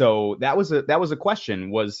 So that was a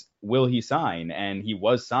question, will he sign? And he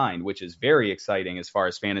was signed, which is very exciting as far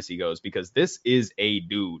as fantasy goes, because this is a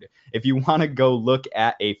dude. If you want to go look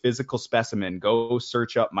at a physical specimen, go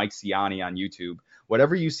search up Mike Siani on YouTube.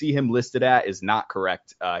 Whatever you see him listed at is not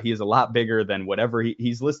correct. He is a lot bigger than whatever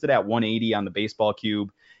he's listed at 180 on the baseball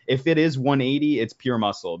cube. If it is 180, it's pure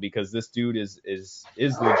muscle, because this dude is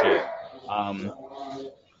legit.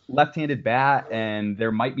 Left-handed bat, and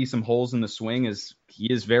there might be some holes in the swing as he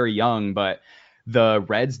is very young, but the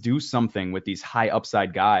Reds do something with these high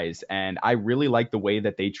upside guys, and I really like the way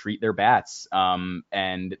that they treat their bats.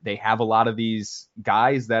 And they have a lot of these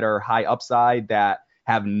guys that are high upside that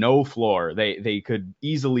have no floor. They could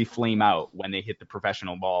easily flame out when they hit the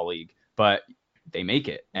professional ball league, but they make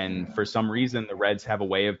it. And for some reason, the Reds have a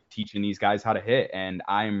way of teaching these guys how to hit, and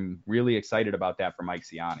I'm really excited about that for Mike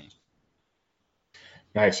Siani.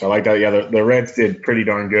 Nice. I like that. Yeah, the Reds did pretty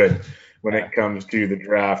darn good when it comes to the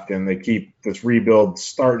draft, and they keep this rebuild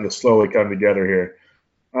starting to slowly come together here.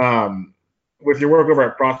 With your work over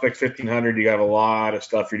at Prospects 1500, you have a lot of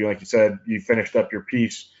stuff you're doing. Like you said, you finished up your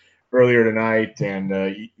piece earlier tonight,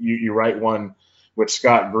 and you write one with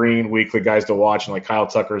Scott Green, weekly guys to watch, and like Kyle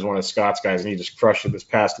Tucker is one of Scott's guys, and he just crushed it this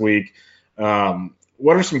past week.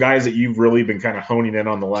 What are some guys that you've really been kind of honing in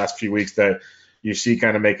on the last few weeks that you see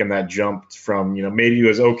kind of making that jump from, maybe it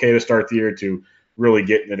was okay to start the year to really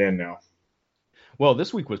getting it in now? Well,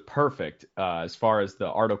 this week was perfect as far as the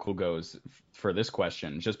article goes for this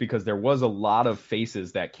question, just because there was a lot of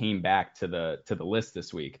faces that came back to the list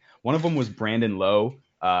this week. One of them was Brandon Lowe.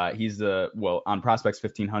 He's on Prospects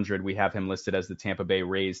 1500, we have him listed as the Tampa Bay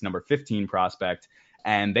Rays number 15 prospect,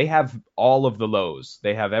 and they have all of the Lows.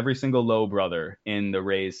 They have every single Lowe brother in the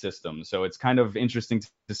Rays system. So it's kind of interesting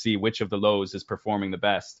to see which of the Lows is performing the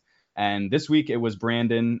best. And this week it was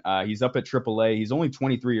Brandon. He's up at AAA. He's only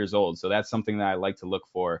 23 years old, so that's something that I like to look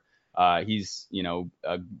for. He's,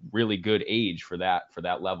 a really good age for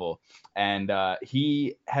that level. And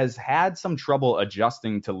he has had some trouble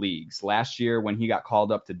adjusting to leagues. Last year when he got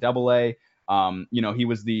called up to AA, he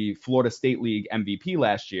was the Florida State League MVP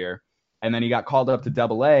last year. And then he got called up to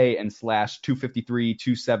Double A and slashed 253,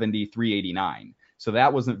 270, 389. So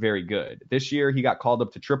that wasn't very good. This year, he got called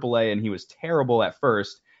up to Triple A, and he was terrible at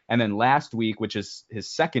first. And then last week, which is his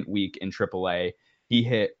second week in Triple A, he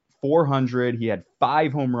hit 400. He had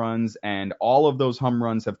 5 home runs, and all of those home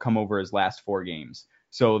runs have come over his last 4 games.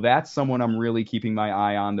 So that's someone I'm really keeping my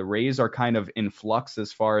eye on. The Rays are kind of in flux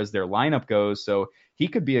as far as their lineup goes, so he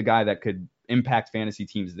could be a guy that could impact fantasy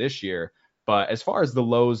teams this year. But as far as the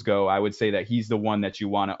lows go, I would say that he's the one that you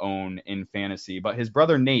want to own in fantasy. But his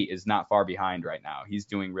brother Nate is not far behind right now. He's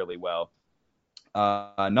doing really well.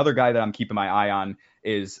 Another guy that I'm keeping my eye on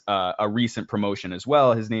is a recent promotion as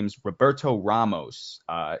well. His name's Roberto Ramos.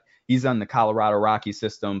 He's on the Colorado Rockies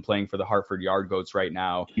system, playing for the Hartford Yard Goats right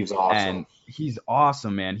now. He's awesome. And he's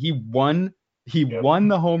awesome, man. He won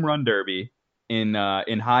the home run derby in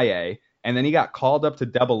high A, and then he got called up to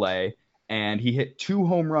Double A, and he hit 2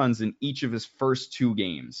 home runs in each of his first 2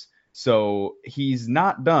 games. So he's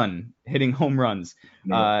not done hitting home runs.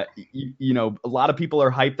 No. A lot of people are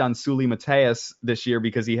hyped on Suli Mateus this year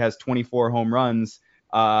because he has 24 home runs.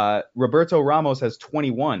 Roberto Ramos has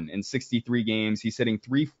 21 in 63 games. He's hitting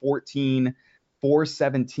 314,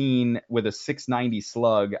 417 with a 690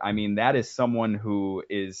 slug. I mean, that is someone who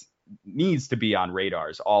needs to be on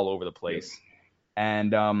radars all over the place. Yes.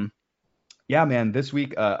 And yeah, man, this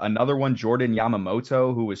week, another one, Jordan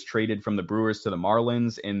Yamamoto, who was traded from the Brewers to the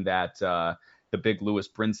Marlins in that the big Lewis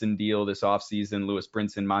Brinson deal this offseason. Lewis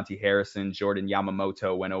Brinson, Monty Harrison, Jordan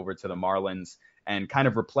Yamamoto went over to the Marlins and kind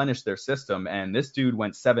of replenished their system. And this dude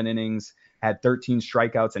went 7 innings, had 13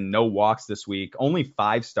 strikeouts and no walks this week, only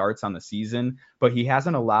 5 starts on the season, but he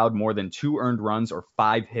hasn't allowed more than 2 earned runs or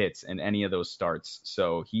 5 hits in any of those starts.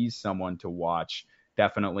 So he's someone to watch.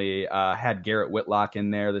 Definitely had Garrett Whitlock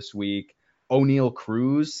in there this week. O'Neal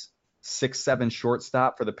Cruz, 6'7"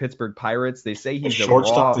 shortstop for the Pittsburgh Pirates. They say he's a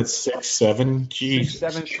shortstop that's 6'7".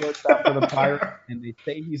 6'7" shortstop for the Pirates, and they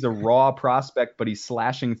say he's a raw prospect, but he's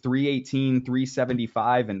slashing 318,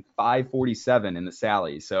 375, and 547 in the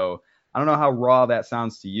Sally. So I don't know how raw that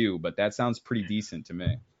sounds to you, but that sounds pretty decent to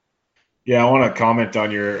me. Yeah, I want to comment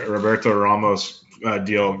on your Roberto Ramos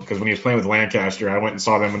deal, because when he was playing with Lancaster, I went and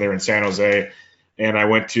saw them when they were in San Jose, and I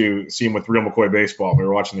went to see him with Real McCoy Baseball. We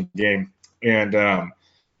were watching the game. And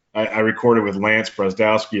I recorded with Lance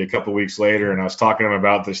Brzdowski a couple weeks later, and I was talking to him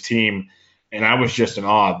about this team, and I was just in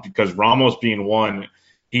awe because Ramos being one,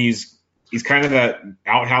 he's kind of that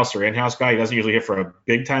outhouse or in-house guy. He doesn't usually hit for a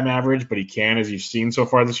big-time average, but he can, as you've seen so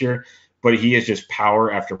far this year. But he is just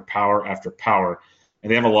power after power after power, and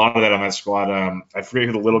they have a lot of that on that squad. I forget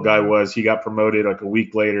who the little guy was. He got promoted like a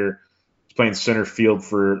week later. He's playing center field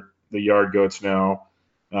for the Yard Goats now.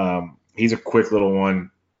 He's a quick little one.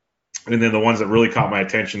 And then the ones that really caught my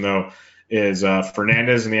attention, though, is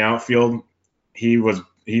Fernandez in the outfield. He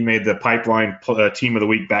made the Pipeline Team of the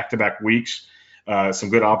Week back-to-back weeks. Some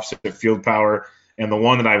good opposite field power. And the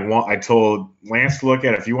one that I told Lance to look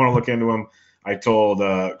at, if you want to look into him, I told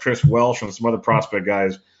Chris Welsh and some other prospect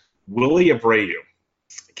guys, Willie Abreu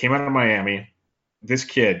came out of Miami. This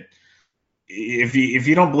kid, if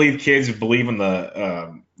you don't believe kids believe in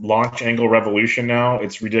the launch angle revolution now,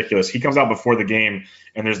 it's ridiculous. He comes out before the game,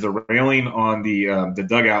 and there's the railing on the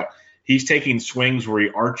dugout. He's taking swings where he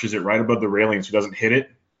arches it right above the railing so he doesn't hit it,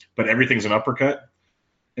 but everything's an uppercut.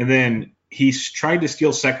 And then he's tried to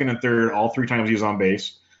steal second and third all 3 times he was on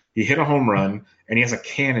base. He hit a home run, and he has a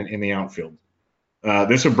cannon in the outfield.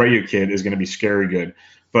 This Abreu kid is going to be scary good.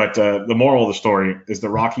 But the moral of the story is the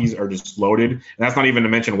Rockies are just loaded. And that's not even to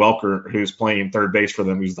mention Welker, who's playing third base for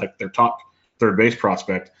them. He's like their top third base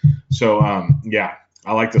prospect. So, yeah,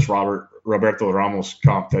 I like this Roberto Ramos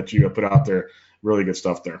comp that you put out there. Really good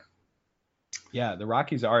stuff there. Yeah, the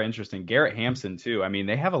Rockies are interesting. Garrett Hampson, too. I mean,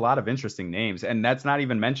 they have a lot of interesting names, and that's not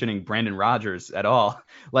even mentioning Brandon Rogers at all.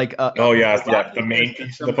 Like, the main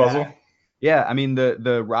piece of the puzzle. Yeah, I mean,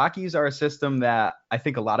 the Rockies are a system that I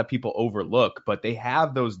think a lot of people overlook, but they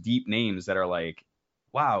have those deep names that are like,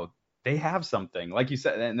 wow, they have something. Like you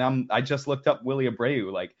said, and I just looked up Willie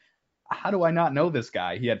Abreu. Like, how do I not know this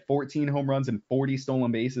guy? He had 14 home runs and 40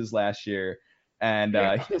 stolen bases last year, and he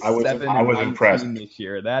has 7 I was impressed this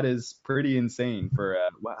year. That is pretty insane for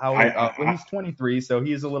he's 23, so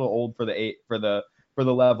he's a little old for the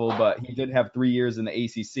level, but he did have 3 years in the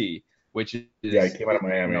ACC, which is he came out of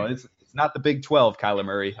Miami. It's not the Big 12, Kyler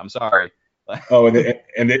Murray. I'm sorry. Oh,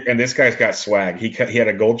 and this guy's got swag. He had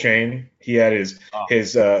a gold chain. He had his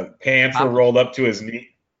pants were rolled up to his knee.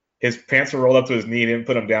 His pants were rolled up to his knee. He didn't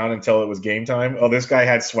put them down until it was game time. Oh, this guy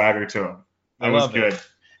had swagger to him. That was good.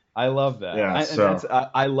 I love that. Yeah,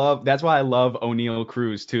 That's why I love O'Neal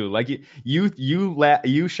Cruz too. Like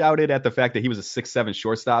you shouted at the fact that he was a 6'7"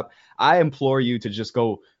 shortstop. I implore you to just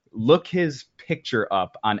go look his picture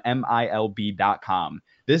up on MILB.com.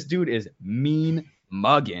 This dude is mean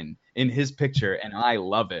mugging in his picture, and I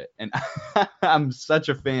love it. And I'm such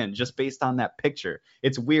a fan just based on that picture.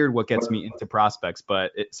 It's weird what gets me into prospects,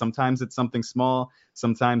 but sometimes it's something small.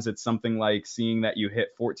 Sometimes it's something like seeing that you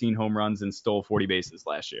hit 14 home runs and stole 40 bases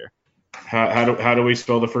last year. How do we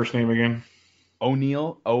spell the first name again?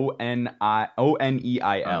 O'Neal, Oneil,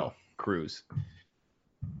 Cruz.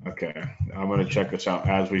 Okay, I'm going to check this out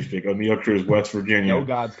as we speak. O'Neal Cruz, West Virginia. No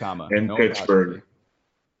God's comma. In Pittsburgh.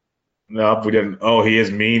 Nope, we didn't. Oh, he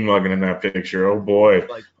is mean mugging in that picture. Oh, boy.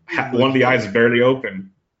 Like, one of the eyes is barely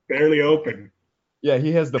open. Barely open. Yeah,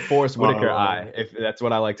 he has the Forrest Whitaker eye, if that's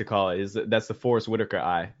what I like to call it. That's the Forrest Whitaker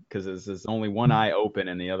eye, because there's only one eye open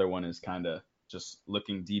and the other one is kind of just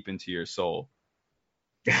looking deep into your soul.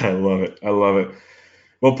 I love it. I love it.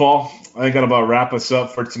 Well, Paul, I think that'll about wrap us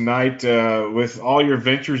up for tonight. With all your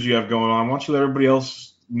ventures you have going on, why don't you let everybody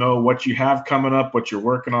else know what you have coming up, what you're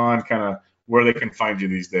working on, kind of where they can find you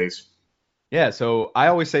these days? Yeah, so I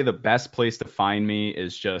always say the best place to find me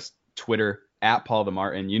is just Twitter, @Paul the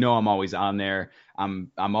Martin. You know I'm always on there.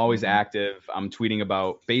 I'm always active. I'm tweeting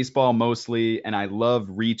about baseball mostly, and I love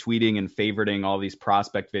retweeting and favoriting all these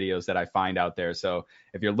prospect videos that I find out there. So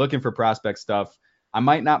if you're looking for prospect stuff, I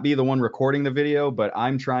might not be the one recording the video, but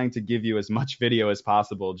I'm trying to give you as much video as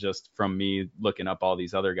possible just from me looking up all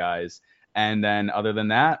these other guys. And then other than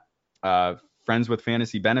that, Friends with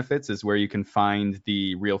Fantasy Benefits is where you can find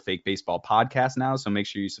the Real Fake Baseball podcast now. So make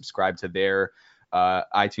sure you subscribe to their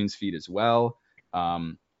iTunes feed as well.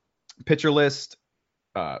 Pitcher List,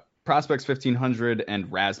 Prospects 1500, and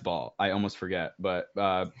Razzball. I almost forget, but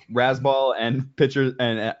Razzball and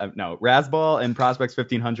Razzball and Prospects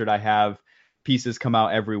 1500. I have pieces come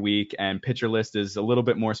out every week, and Pitcher List is a little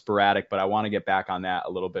bit more sporadic, but I want to get back on that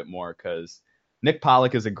a little bit more because Nick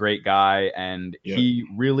Pollock is a great guy, and he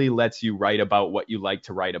really lets you write about what you like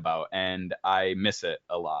to write about, and I miss it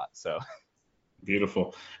a lot. So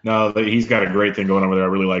beautiful. No, he's got a great thing going on over there. I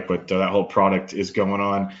really like what that whole product is going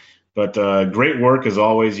on. But great work as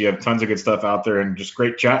always. You have tons of good stuff out there, and just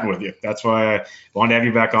great chatting with you. That's why I wanted to have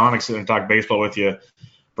you back on and talk baseball with you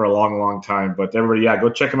for a long, long time. But everybody, go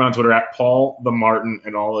check him out on Twitter @Paul the Martin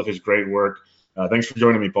and all of his great work. Thanks for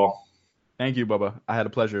joining me, Paul. Thank you, Bubba. I had a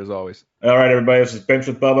pleasure as always. All right, everybody. This is Bench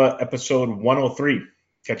with Bubba, episode 103.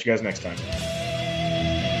 Catch you guys next time.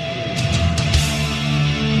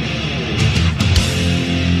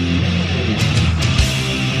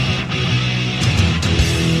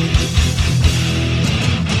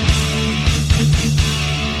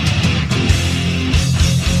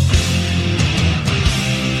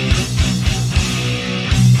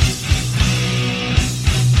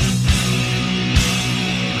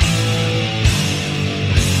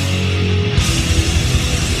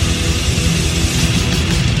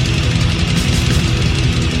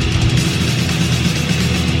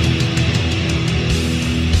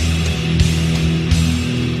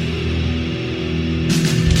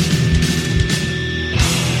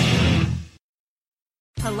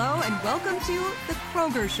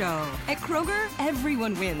 Show. At Kroger,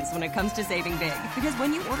 everyone wins when it comes to saving big. Because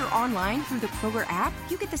when you order online through the Kroger app,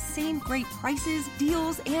 you get the same great prices,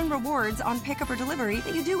 deals, and rewards on pickup or delivery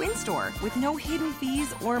that you do in-store with no hidden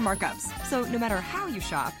fees or markups. So no matter how you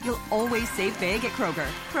shop, you'll always save big at Kroger.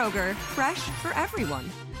 Kroger, fresh for everyone.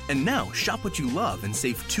 And now, shop what you love and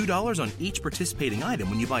save $2 on each participating item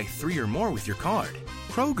when you buy 3 or more with your card.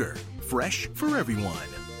 Kroger, fresh for everyone.